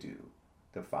want to do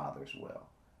the Father's will,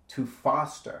 to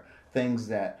foster things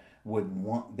that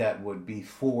would be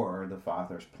for the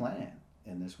Father's plan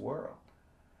in this world.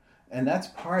 And that's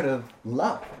part of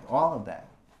love. All of that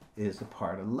is a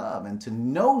part of love. And to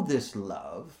know this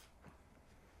love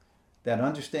that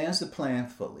understands the plan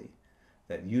fully,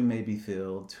 that you may be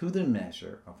filled to the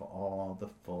measure of all the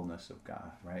fullness of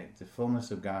God, right? The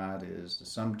fullness of God is the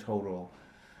sum total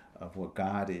of what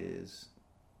God is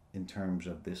in terms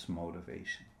of this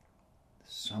motivation.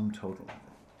 The sum total of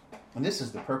it. And this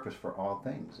is the purpose for all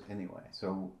things anyway.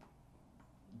 So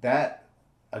that,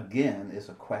 again, is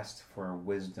a quest for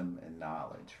wisdom and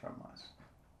knowledge from us.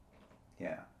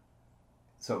 Yeah.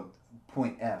 So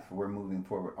point F, we're moving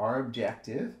forward. Our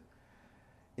objective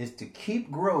is to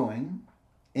keep growing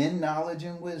in knowledge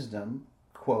and wisdom,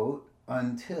 quote,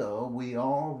 until we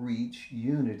all reach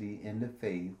unity in the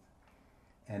faith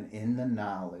and in the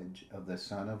knowledge of the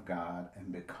Son of God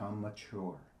and become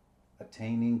mature,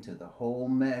 attaining to the whole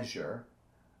measure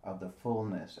of the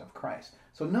fullness of Christ.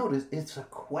 So notice, it's a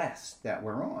quest that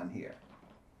we're on here.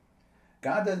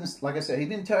 God doesn't, like I said, he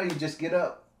didn't tell you just get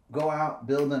up, go out,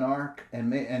 build an ark,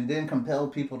 and then compel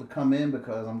people to come in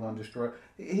because I'm going to destroy.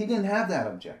 He didn't have that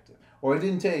objective. Or he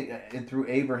didn't take it through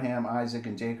Abraham, Isaac,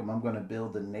 and Jacob, I'm going to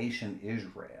build the nation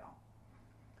Israel.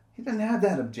 He didn't have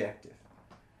that objective.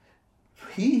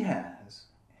 He has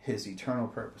his eternal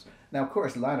purpose. Now, of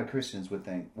course, a lot of Christians would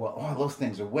think, well, all those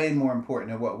things are way more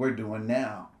important than what we're doing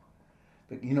now.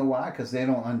 But you know why? Because they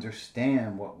don't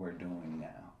understand what we're doing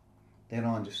now. They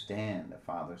don't understand the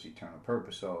Father's eternal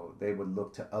purpose. So they would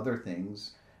look to other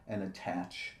things and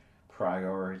attach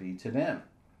priority to them.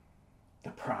 The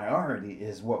priority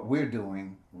is what we're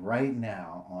doing right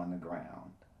now on the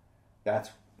ground.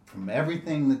 That's from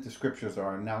everything that the scriptures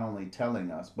are not only telling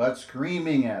us, but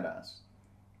screaming at us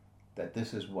that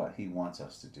this is what he wants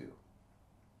us to do.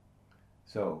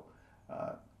 So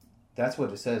that's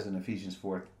what it says in Ephesians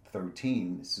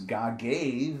 4:13. God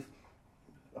gave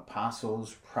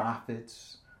apostles,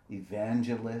 prophets,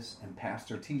 evangelists, and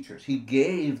pastor teachers. He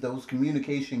gave those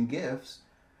communication gifts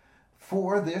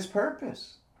for this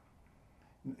purpose.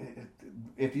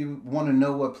 If you want to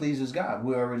know what pleases God,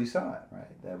 we already saw it,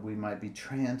 right? That we might be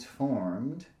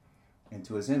transformed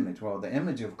into his image. Well, the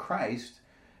image of Christ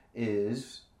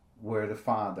is where the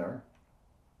Father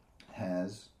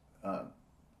has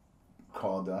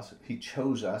called us. He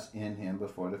chose us in him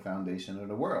before the foundation of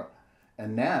the world.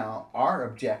 And now our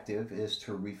objective is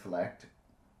to reflect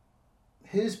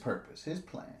his purpose, his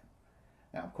plan.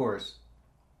 Now, of course,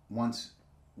 once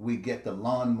we get the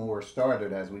lawnmower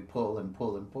started as we pull and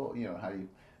pull and pull, you know how you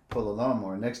pull a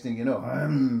lawnmower. Next thing you know,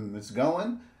 it's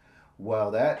going. Well,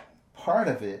 that part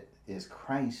of it is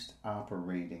Christ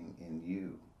operating in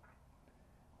you.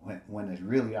 When it's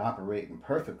really operating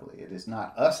perfectly, it is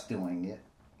not us doing it.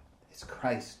 It's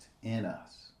Christ in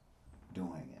us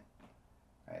doing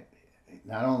it. Right?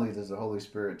 Not only does the Holy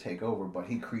Spirit take over, but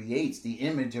he creates the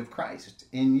image of Christ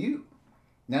in you.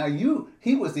 Now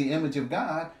he was the image of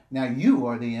God. Now you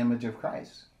are the image of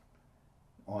Christ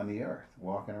on the earth,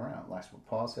 walking around. That's what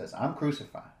Paul says. I'm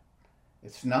crucified.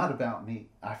 It's not about me.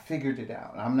 I figured it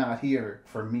out. I'm not here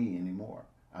for me anymore.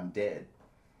 I'm dead.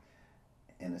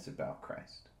 And it's about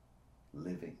Christ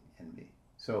living in me.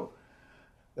 So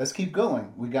let's keep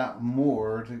going. We got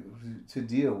more to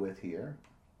deal with here.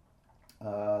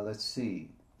 Let's see.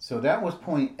 So that was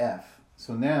point F.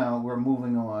 So now we're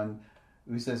moving on.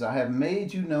 He says, I have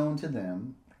made you known to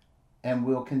them and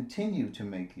will continue to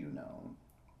make you known,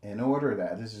 in order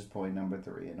that, this is point number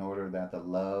 3, in order that the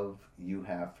love you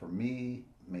have for me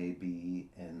may be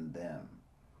in them.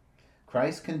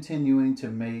 Christ continuing to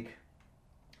make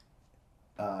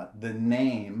the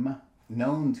name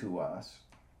known to us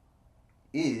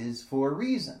is for a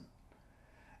reason.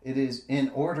 It is in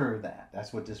order that.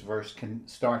 That's what this verse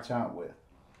starts out with.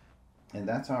 And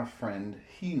that's our friend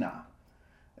Hina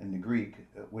in the Greek,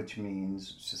 which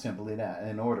means simply that,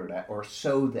 in order that, or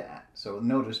so that. So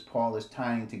notice Paul is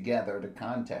tying together the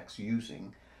context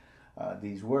using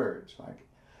these words, like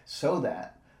so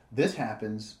that this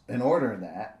happens in order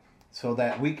that, so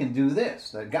that we can do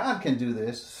this, that God can do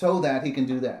this, so that he can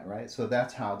do that, right? So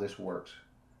that's how this works.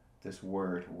 This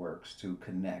word works to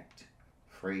connect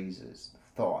phrases,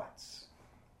 thoughts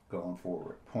going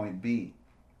forward. Point B,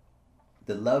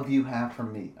 the love you have for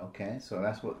me. Okay, so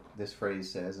that's what this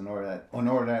phrase says. In order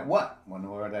that what? In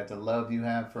order that the love you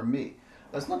have for me.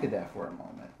 Let's look at that for a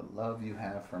moment. The love you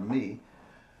have for me.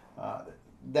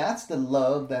 That's the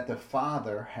love that the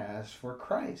Father has for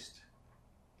Christ.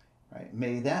 Right?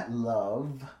 May that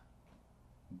love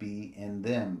be in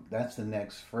them. That's the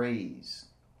next phrase.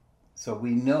 So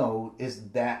we know it's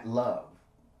that love.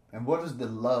 And what is the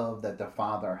love that the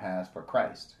Father has for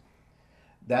Christ?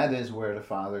 That is where the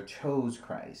Father chose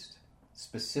Christ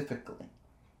specifically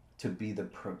to be the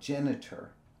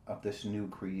progenitor of this new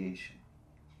creation.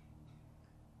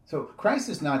 So Christ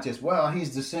is not just, well,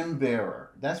 he's the sin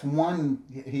bearer. That's one,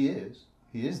 he is.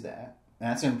 He is that.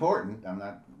 That's important. I'm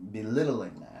not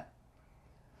belittling that.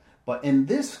 But in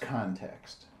this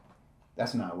context,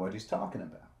 that's not what he's talking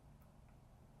about.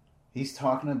 He's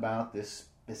talking about this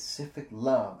specific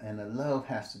love, and the love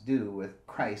has to do with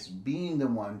Christ being the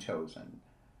one chosen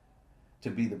to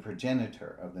be the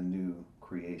progenitor of the new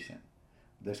creation.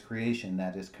 This creation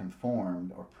that is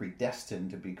conformed or predestined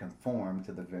to be conformed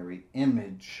to the very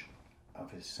image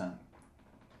of his Son.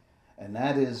 And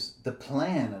that is the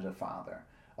plan of the Father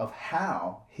of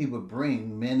how he would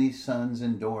bring many sons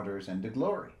and daughters into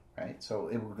glory. Right? So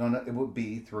it would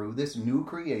be through this new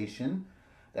creation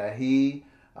that he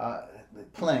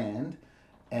planned,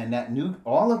 and that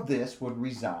all of this would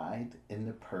reside in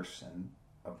the person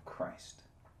of Christ.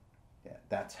 Yeah,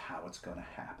 that's how it's going to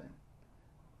happen.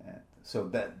 So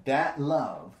that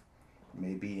love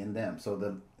may be in them.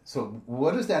 So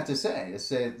what is that to say? It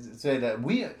say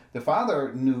that the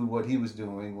Father knew what he was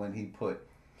doing when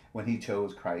he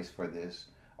chose Christ for this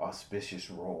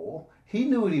auspicious role. He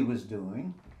knew what he was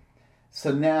doing.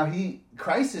 So now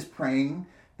Christ is praying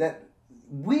that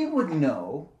we would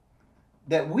know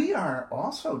that we are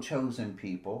also chosen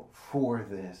people for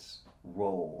this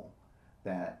role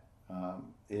that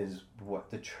is what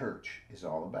the church is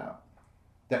all about.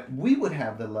 That we would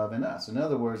have the love in us. In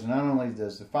other words, not only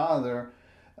does the Father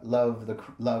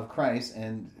love Christ,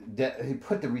 and he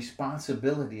put the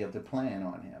responsibility of the plan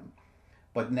on him,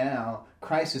 but now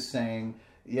Christ is saying,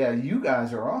 yeah, you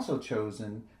guys are also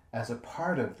chosen as a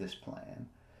part of this plan,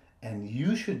 and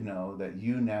you should know that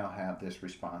you now have this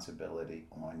responsibility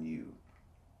on you.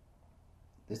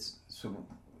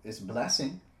 It's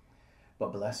blessing,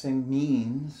 but blessing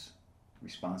means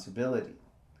responsibility.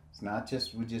 It's not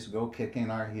just we just go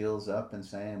kicking our heels up and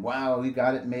saying, wow, we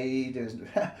got it made.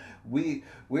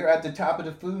 We're at the top of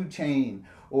the food chain,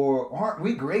 or aren't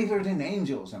we greater than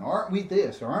angels, and aren't we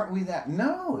this, or aren't we that?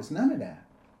 No, it's none of that.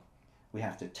 We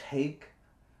have to take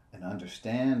and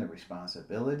understand the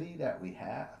responsibility that we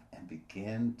have and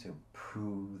begin to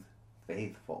prove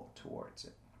faithful towards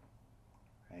it.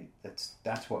 Right?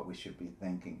 That's what we should be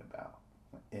thinking about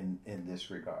in this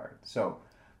regard. So,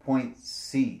 point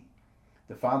C,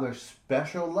 the Father's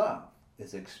special love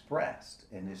is expressed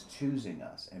in his choosing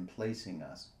us and placing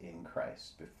us in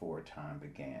Christ before time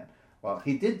began. Well,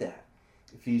 he did that.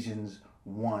 Ephesians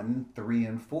 1, 3,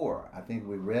 and 4. I think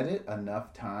we read it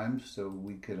enough times so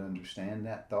we could understand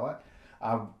that thought.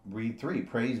 I'll read 3.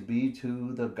 Praise be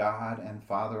to the God and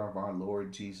Father of our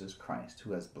Lord Jesus Christ,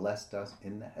 who has blessed us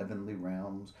in the heavenly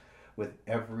realms with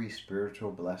every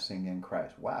spiritual blessing in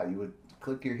Christ. Wow, you would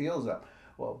click your heels up.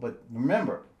 Well, but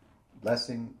remember,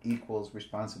 blessing equals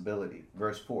responsibility.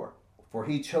 Verse 4. For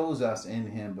he chose us in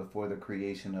him before the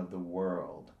creation of the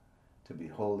world to be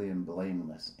holy and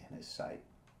blameless in his sight.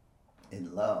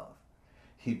 In love,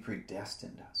 he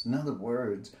predestined us. In other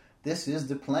words, this is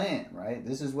the plan, right?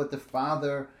 This is what the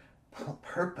Father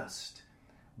purposed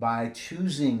by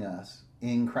choosing us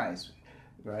in Christ,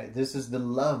 right? This is the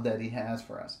love that he has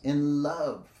for us. In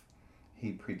love,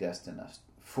 he predestined us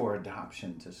for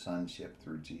adoption to sonship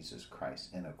through Jesus Christ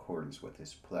in accordance with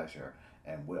his pleasure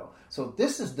and will. So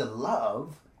this is the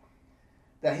love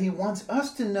that he wants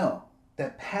us to know,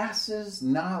 that passes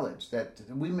knowledge, that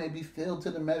we may be filled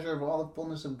to the measure of all the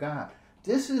fullness of God.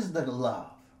 This is the love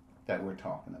that we're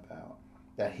talking about,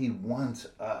 that he wants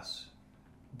us,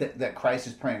 that Christ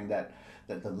is praying, that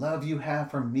the love you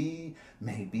have for me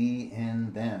may be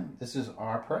in them. This is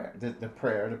our prayer, the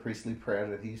prayer, the priestly prayer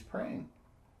that he's praying.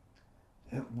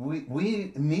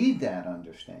 We need that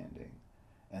understanding,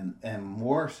 and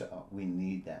more so, we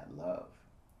need that love.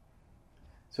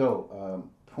 So,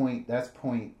 that's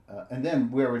point, and then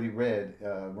we already read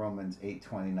Romans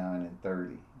 8:29 and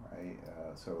 30, right?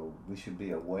 So we should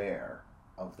be aware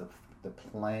of the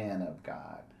plan of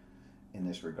God in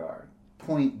this regard.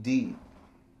 Point D.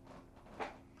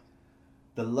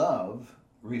 The love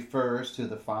refers to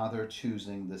the Father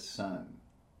choosing the Son.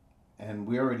 And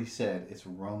we already said it's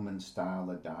Roman-style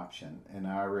adoption. And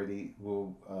I already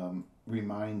will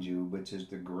remind you, which is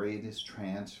the greatest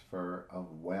transfer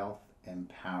of wealth and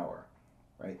power.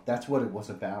 Right? That's what it was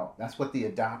about. That's what the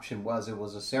adoption was. It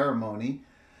was a ceremony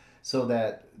so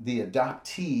that the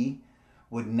adoptee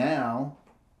would now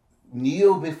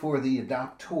kneel before the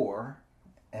adoptor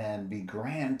and be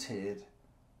granted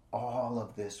all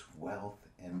of this wealth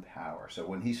and power. So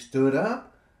when he stood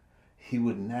up, he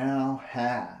would now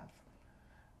have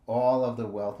all of the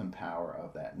wealth and power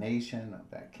of that nation, of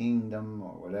that kingdom,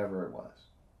 or whatever it was.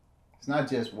 It's not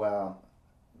just, well,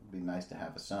 it'd be nice to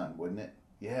have a son, wouldn't it?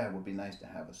 Yeah, it would be nice to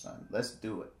have a son. Let's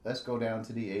do it. Let's go down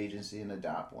to the agency and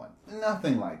adopt one.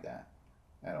 Nothing like that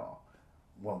at all.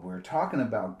 When we're talking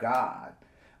about God,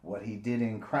 what he did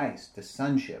in Christ, the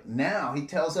sonship, now he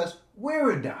tells us we're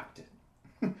adopted.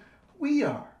 We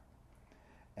are.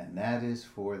 And that is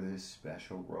for this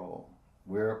special role.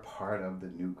 We're a part of the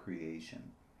new creation.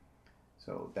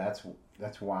 So that's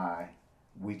why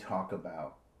we talk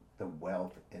about the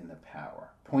wealth and the power.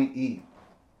 Point E.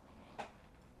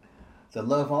 The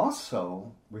love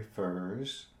also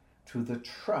refers to the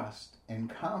trust and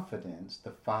confidence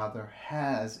the Father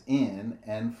has in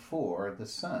and for the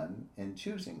Son in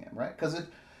choosing him, right? Because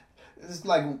it's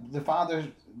like the Father,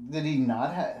 did he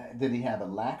have a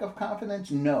lack of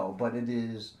confidence? No, but it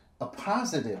is a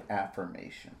positive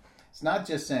affirmation. It's not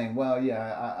just saying, well,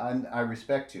 yeah, I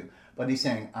respect you, but he's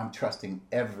saying, I'm trusting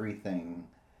everything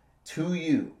to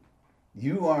you.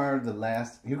 You are the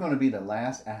last, you're going to be the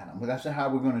last Adam. Well, that's how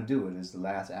we're going to do it, is the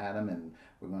last Adam, and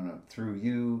we're going to, through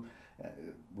you,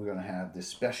 we're going to have this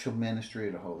special ministry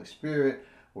of the Holy Spirit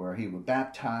where he would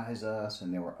baptize us,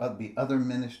 and there will be other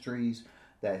ministries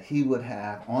that he would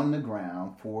have on the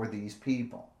ground for these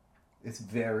people. It's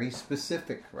very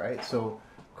specific, right? So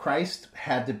Christ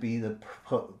had to be the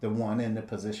one in the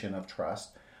position of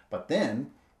trust, but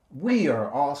then we are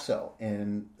also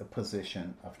in the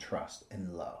position of trust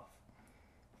and love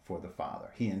for the Father.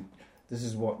 This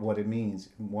is what it means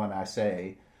when I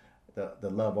say the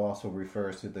love also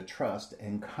refers to the trust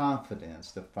and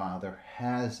confidence the Father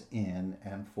has in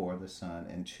and for the Son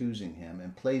in choosing him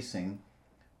and placing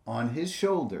on his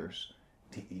shoulders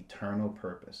the eternal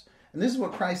purpose. And this is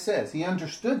what Christ says. He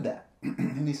understood that.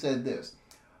 And he said this,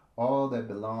 all that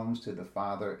belongs to the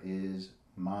Father is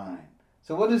mine.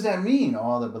 So what does that mean,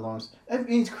 all that belongs? That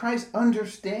means Christ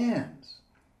understands.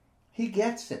 He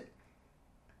gets it.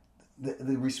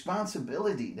 The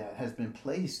responsibility that has been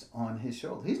placed on his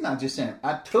shoulders. He's not just saying,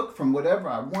 I took from whatever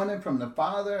I wanted from the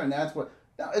Father, and that's what...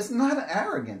 No, it's not an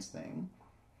arrogance thing.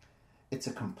 It's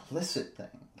a complicit thing.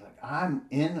 Like, I'm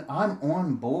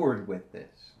on board with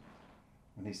this.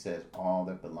 When he says, all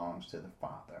that belongs to the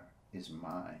Father is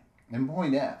mine. And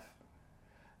point F,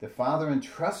 the Father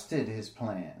entrusted his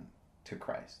plan to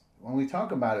Christ. When we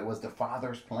talk about it, it was the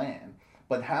Father's plan.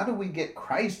 But how do we get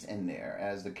Christ in there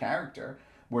as the character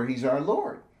where he's our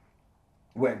Lord?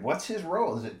 What's his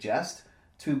role? Is it just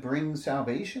to bring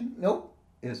salvation? Nope.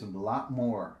 There's a lot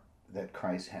more that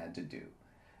Christ had to do.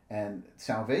 And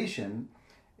salvation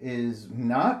is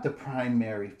not the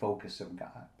primary focus of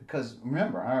God. Because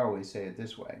remember, I always say it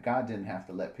this way, God didn't have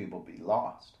to let people be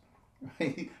lost.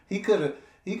 He could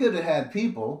have had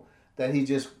people that he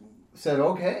just said,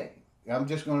 okay, I'm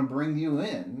just going to bring you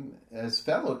in as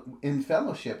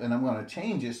fellowship, and I'm going to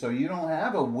change it so you don't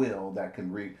have a will that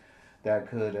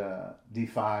could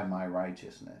defy my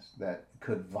righteousness, that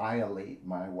could violate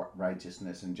my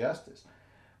righteousness and justice.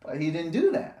 But he didn't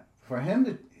do that. For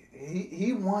him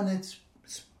he wanted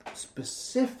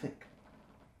specific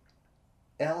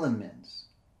elements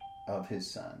of his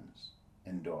sons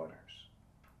and daughters.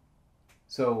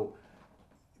 So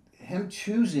him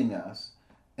choosing us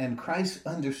and Christ's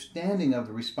understanding of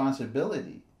the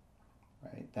responsibility,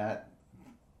 right? That,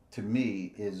 to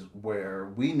me, is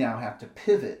where we now have to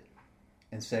pivot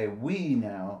and say we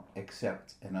now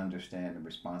accept and understand the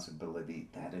responsibility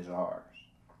that is ours.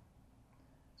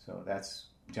 So that's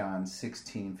John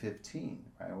 16:15,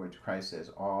 right, where Christ says,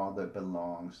 all that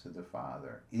belongs to the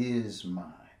Father is mine.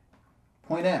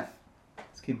 Point F.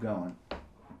 Let's keep going.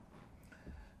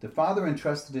 The Father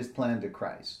entrusted his plan to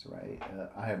Christ, right?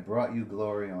 I have brought you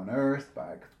glory on earth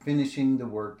by finishing the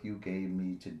work you gave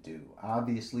me to do.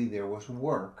 Obviously, there was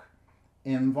work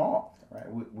involved, right?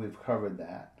 We've covered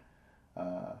that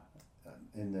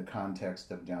in the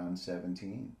context of John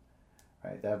 17,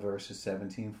 right? That verse is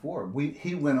 17:4.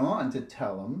 He went on to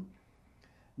tell him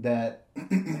that,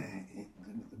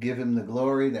 give him the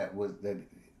glory that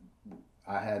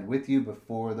I had with you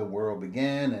before the world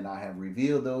began, and I have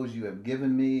revealed those you have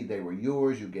given me. They were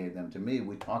yours. You gave them to me.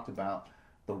 We talked about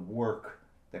the work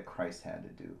that Christ had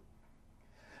to do.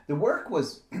 The work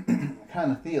was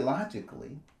kind of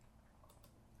theologically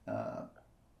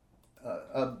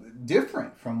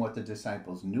different from what the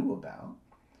disciples knew about.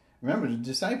 Remember, the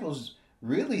disciples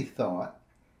really thought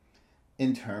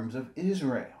in terms of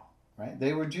Israel, right?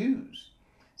 They were Jews.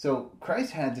 So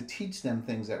Christ had to teach them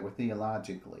things that were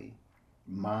theologically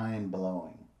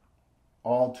mind-blowing,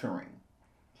 altering.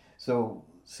 So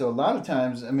a lot of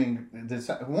times, I mean,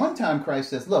 one time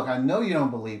Christ says, look, I know you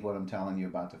don't believe what I'm telling you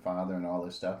about the Father and all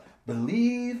this stuff.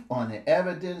 Believe on the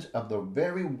evidence of the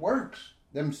very works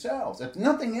themselves. If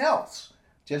nothing else,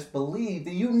 just believe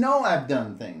that you know I've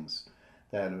done things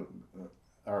that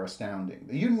are astounding.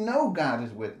 You know God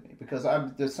is with me because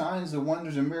the signs, the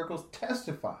wonders, and miracles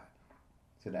testify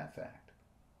to that fact.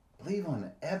 Believe on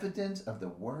the evidence of the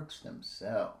works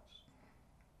themselves.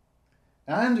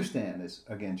 Now, I understand this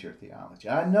against your theology.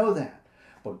 I know that.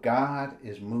 But God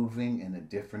is moving in a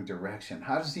different direction.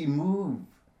 How does he move?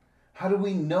 How do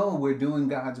we know we're doing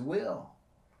God's will?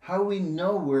 How do we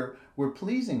know we're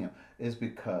pleasing him? It's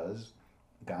because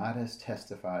God has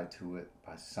testified to it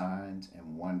by signs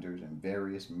and wonders and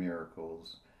various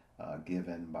miracles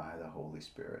given by the Holy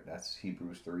Spirit. That's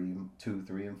Hebrews 2,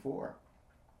 3, and 4.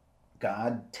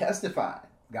 God testified.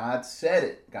 God said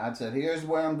it. God said, here's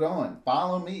where I'm going.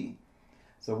 Follow me.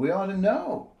 So we ought to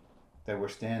know that we're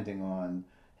standing on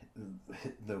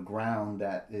the ground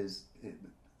that is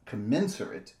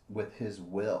commensurate with his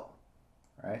will.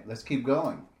 All right, let's keep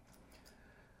going.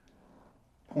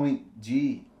 Point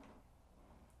G.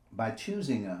 By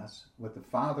choosing us, what the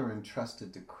Father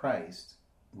entrusted to Christ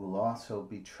will also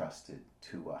be trusted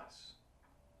to us.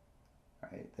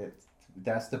 Right?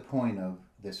 That's the point of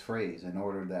this phrase, in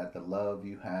order that the love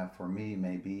you have for me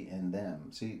may be in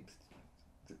them. See,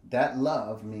 that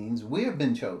love means we have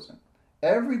been chosen.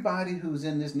 Everybody who's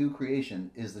in this new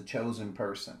creation is the chosen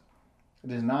person.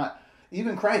 It is not,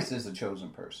 even Christ is the chosen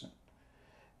person.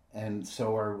 And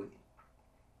so are we.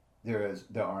 There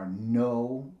are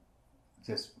no,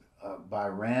 just by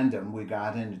random we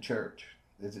got into church.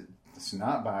 It's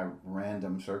not by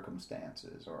random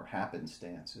circumstances or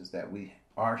happenstances that we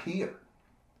are here.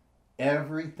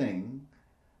 Every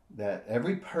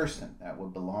person that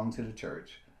would belong to the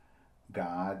church,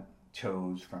 God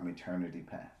chose from eternity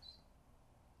past.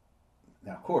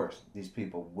 Now, of course, these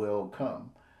people will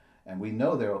come, and we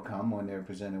know they'll come when they're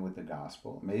presented with the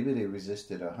gospel. Maybe they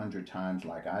resisted 100 times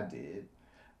like I did,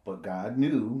 but God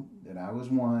knew that I was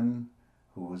one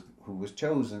who was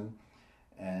chosen,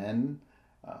 and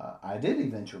I did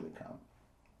eventually come.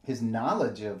 His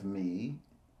knowledge of me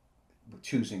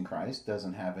choosing Christ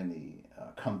doesn't have any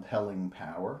compelling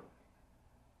power.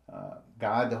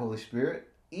 God, the Holy Spirit,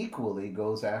 equally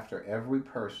goes after every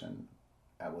person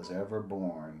that was ever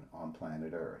born on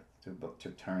planet Earth to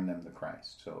turn them to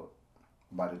Christ. So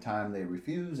by the time they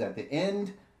refuse, at the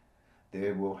end,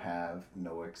 they will have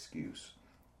no excuse.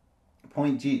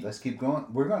 Point G, let's keep going.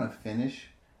 We're going to finish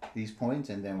these points,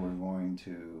 and then we're going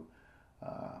to,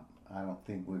 I don't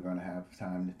think we're going to have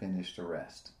time to finish the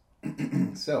rest.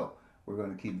 So we're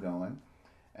going to keep going.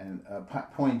 And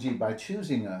point G, by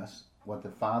choosing us, what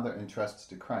the Father entrusts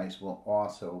to Christ will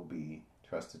also be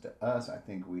trusted to us. I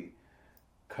think we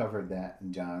covered that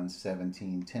in John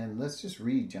 17:10. Let's just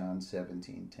read John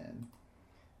 17:10.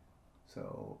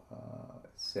 So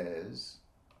it says,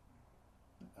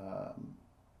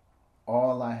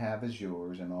 all I have is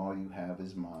yours and all you have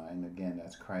is mine. Again,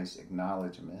 that's Christ's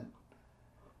acknowledgement.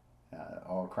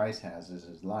 All Christ has is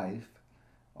his life.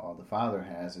 All the Father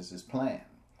has is his plan.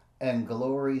 And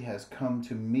glory has come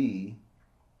to me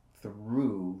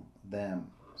through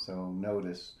them. So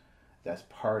notice that's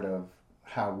part of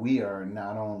how we are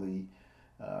not only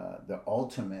the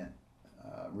ultimate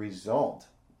result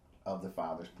of the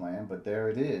Father's plan, but there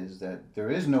it is, that there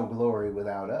is no glory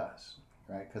without us,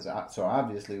 right? So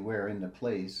obviously we're in the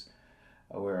place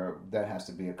where that has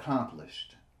to be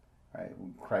accomplished, right?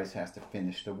 Christ has to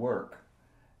finish the work.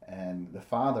 And the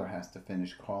Father has to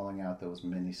finish calling out those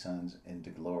many sons into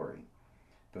glory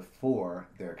before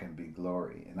there can be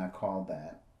glory. And I call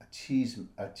that achievement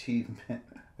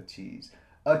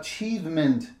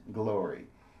glory.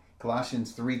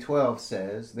 Colossians 3:12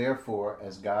 says, "Therefore,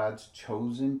 as God's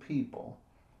chosen people,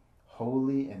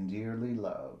 holy and dearly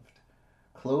loved,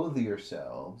 clothe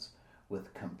yourselves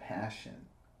with compassion,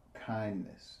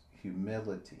 kindness,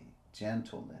 humility,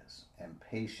 gentleness, and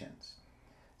patience."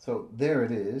 So there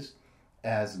it is,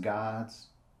 as God's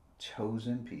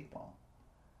chosen people,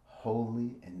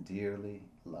 holy and dearly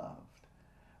loved.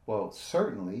 Well,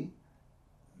 certainly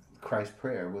Christ's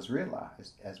prayer was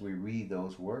realized as we read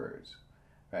those words,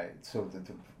 right? So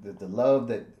the love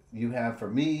that you have for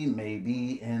me may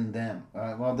be in them.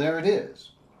 Well, there it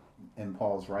is in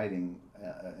Paul's writing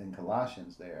in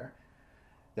Colossians there,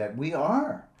 that we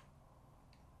are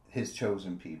his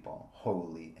chosen people,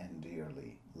 holy and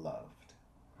dearly loved,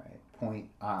 right? Point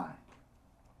I.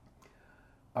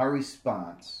 Our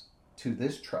response to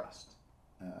this trust,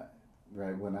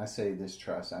 right? When I say this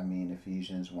trust, I mean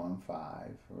Ephesians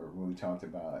 1:5, or when we talked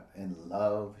about in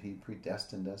love, he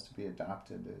predestined us to be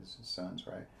adopted as his sons,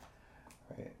 right?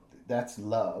 Right. That's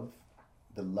love.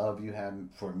 The love you have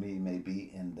for me may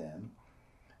be in them.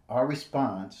 Our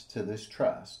response to this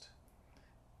trust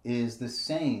is the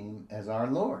same as our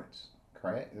Lord's,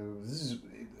 correct?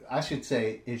 I should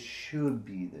say it should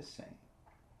be the same.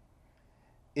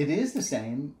 It is the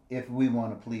same if we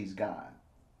want to please God,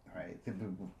 right?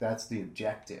 That's the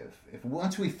objective. If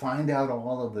once we find out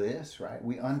all of this, right,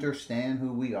 we understand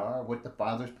who we are, what the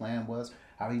Father's plan was,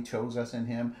 how he chose us in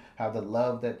him, how the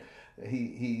love that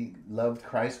he loved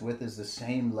Christ with is the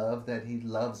same love that he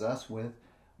loves us with.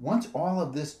 Once all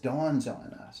of this dawns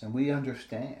on us and we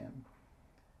understand,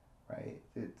 right,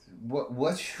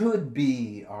 what should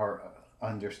be our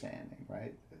understanding,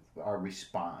 right, our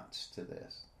response to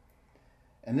this.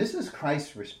 And this is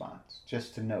Christ's response,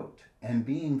 just to note, and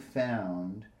being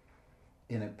found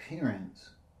in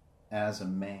appearance as a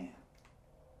man.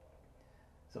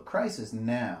 So Christ is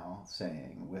now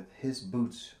saying, with his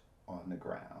boots on the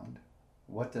ground,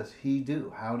 what does he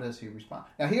do? How does he respond?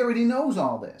 Now, he already knows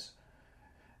all this.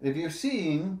 If you're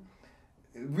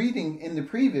reading in the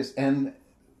previous and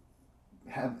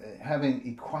having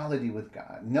equality with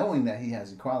God, knowing that he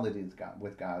has equality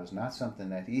with God is not something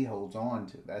that he holds on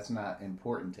to. That's not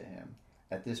important to him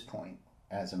at this point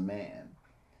as a man.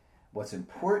 What's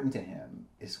important to him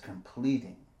is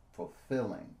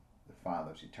fulfilling the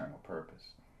Father's eternal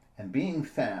purpose. And being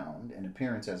found in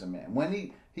appearance as a man. When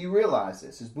he realized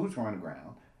this, his boots were on the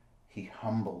ground, he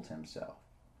humbled himself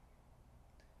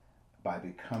by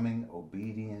becoming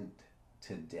obedient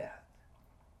to death.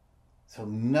 So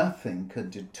nothing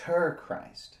could deter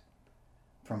Christ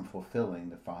from fulfilling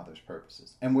the Father's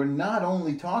purposes. And we're not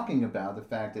only talking about the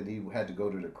fact that he had to go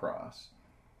to the cross,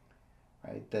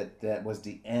 right? That was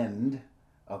the end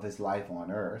of his life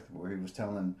on earth, where he was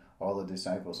telling all the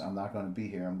disciples, I'm not going to be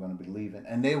here, I'm going to be leaving.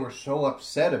 And they were so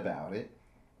upset about it.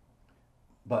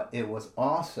 But it was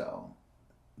also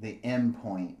the end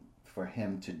point for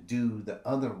him to do the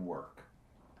other work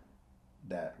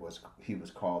that he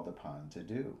was called upon to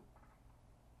do.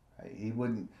 Right?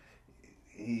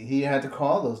 He had to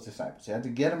call those disciples. He had to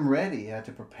get them ready. He had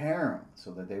to prepare them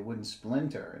so that they wouldn't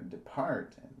splinter and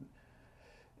depart and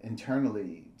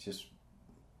internally just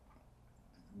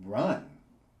run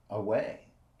away.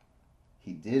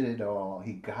 He did it all.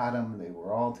 He got them. They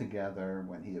were all together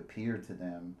when he appeared to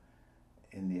them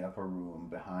in the upper room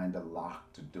behind a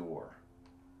locked door.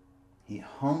 He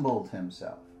humbled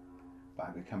himself by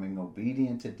becoming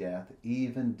obedient to death,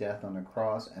 even death on a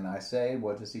cross. And I say,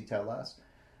 what does he tell us?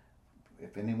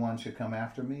 If anyone should come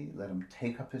after me, let him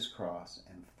take up his cross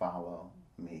and follow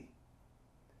me.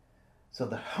 So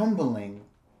the humbling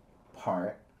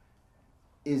part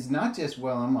is not just,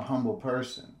 well, I'm a humble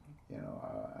person. You know,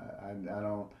 I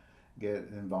don't get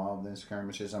involved in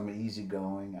skirmishes. I'm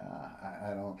easygoing.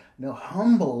 I don't. No,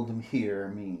 humbled here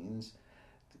means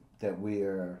that we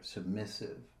are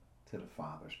submissive to the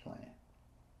Father's plan.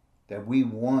 That we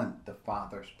want the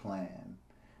Father's plan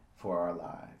for our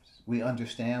lives. We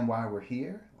understand why we're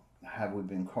here, have we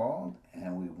been called,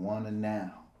 and we want to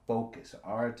now focus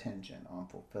our attention on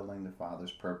fulfilling the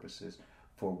Father's purposes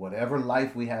for whatever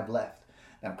life we have left.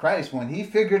 Now, Christ, when he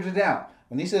figured it out,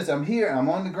 when he says, I'm here, I'm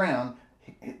on the ground,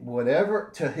 whatever,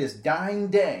 to his dying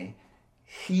day,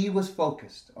 he was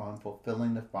focused on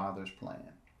fulfilling the Father's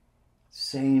plan.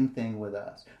 Same thing with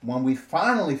us. When we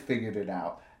finally figured it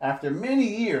out, after many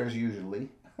years usually,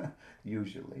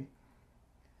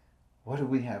 what do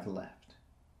we have left?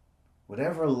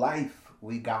 Whatever life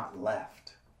we got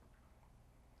left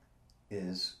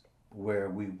is where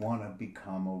we want to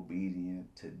become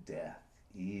obedient to death,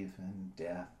 even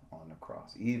death on the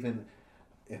cross. Even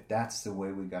if that's the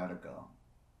way we got to go,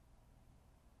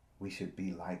 we should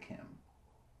be like him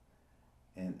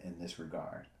in this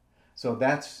regard. So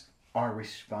that's our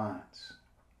response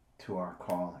to our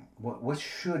calling. What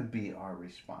should be our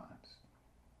response?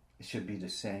 It should be the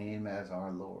same as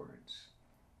our Lord's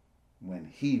when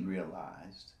he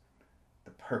realized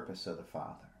the purpose of the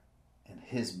Father and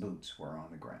his boots were on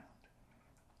the ground.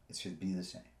 It should be the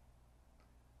same.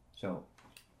 So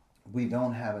we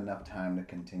don't have enough time to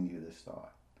continue this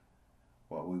thought.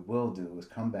 What we will do is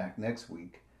come back next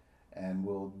week and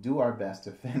we'll do our best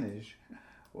to finish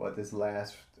what this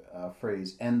last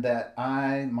phrase, and that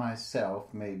I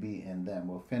myself may be in them.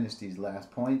 We'll finish these last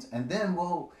points, and then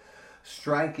we'll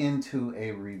strike into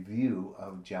a review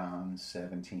of John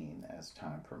 17 as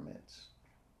time permits.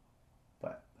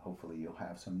 But hopefully you'll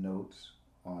have some notes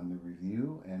on the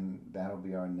review, and that'll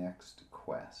be our next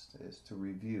quest, is to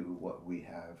review what we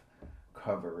have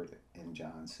covered in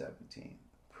John 17.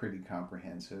 Pretty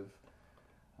comprehensive,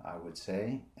 I would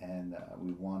say, and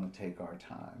we want to take our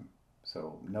time.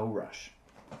 So no rush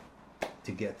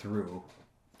to get through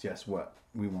just what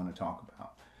we want to talk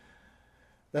about.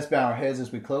 Let's bow our heads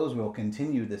as we close. We'll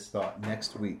continue this thought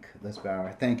next week. Let's bow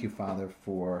our. Thank you, Father,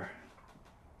 for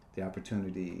the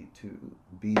opportunity to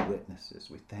be witnesses.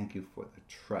 We thank you for the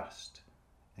trust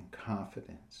and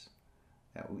confidence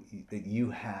that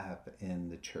you have in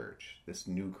the church, this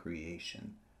new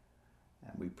creation.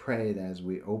 And we pray that as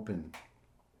we open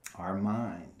our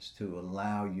minds to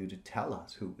allow you to tell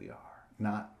us who we are,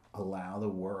 not allow the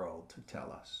world to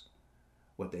tell us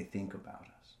what they think about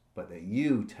us, but that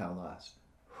you tell us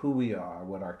who we are,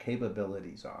 what our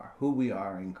capabilities are, who we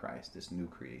are in Christ, this new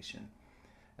creation.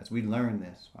 As we learn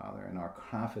this, Father, and our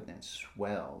confidence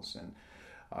swells and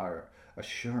our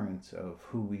assurance of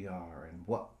who we are and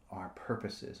what our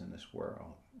purpose is in this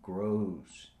world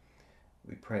grows,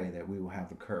 we pray that we will have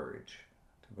the courage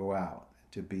to go out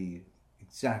and to be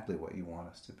exactly what you want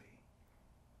us to be,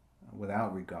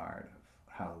 without regard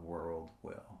of how the world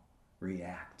will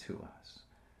react to us.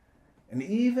 And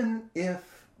even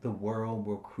if the world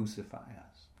will crucify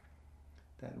us,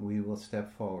 that we will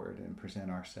step forward and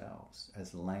present ourselves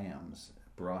as lambs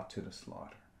brought to the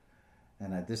slaughter.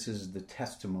 And that this is the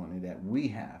testimony that we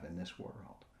have in this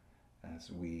world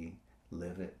as we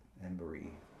live it and breathe.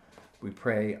 We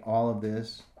pray all of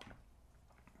this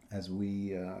as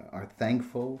we are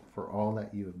thankful for all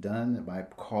that you have done by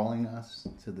calling us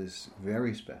to this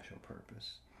very special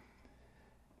purpose.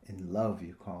 In love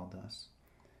you called us.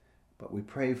 But we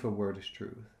pray for Word is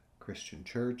Truth, Christian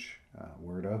Church,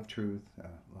 Word of Truth.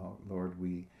 Lord,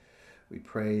 we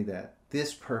pray that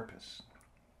this purpose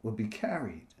will be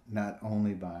carried not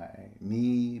only by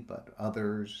me, but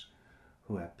others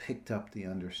who have picked up the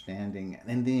understanding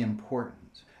and the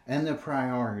importance and the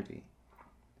priority.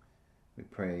 We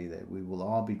pray that we will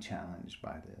all be challenged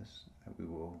by this, that we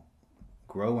will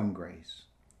grow in grace,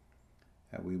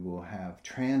 that we will have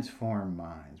transformed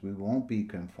minds. We won't be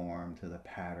conformed to the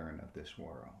pattern of this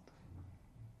world.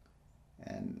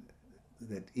 And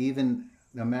that even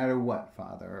no matter what,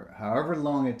 Father, however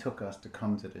long it took us to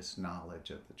come to this knowledge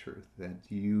of the truth, that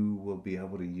you will be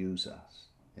able to use us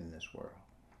in this world.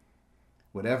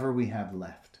 Whatever we have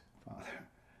left, Father.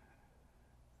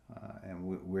 And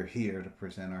we're here to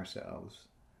present ourselves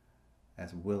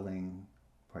as willing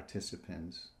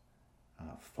participants,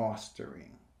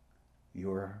 fostering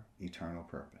your eternal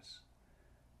purpose.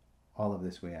 All of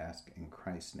this we ask in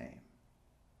Christ's name.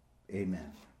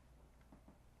 Amen.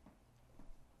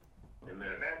 Amen.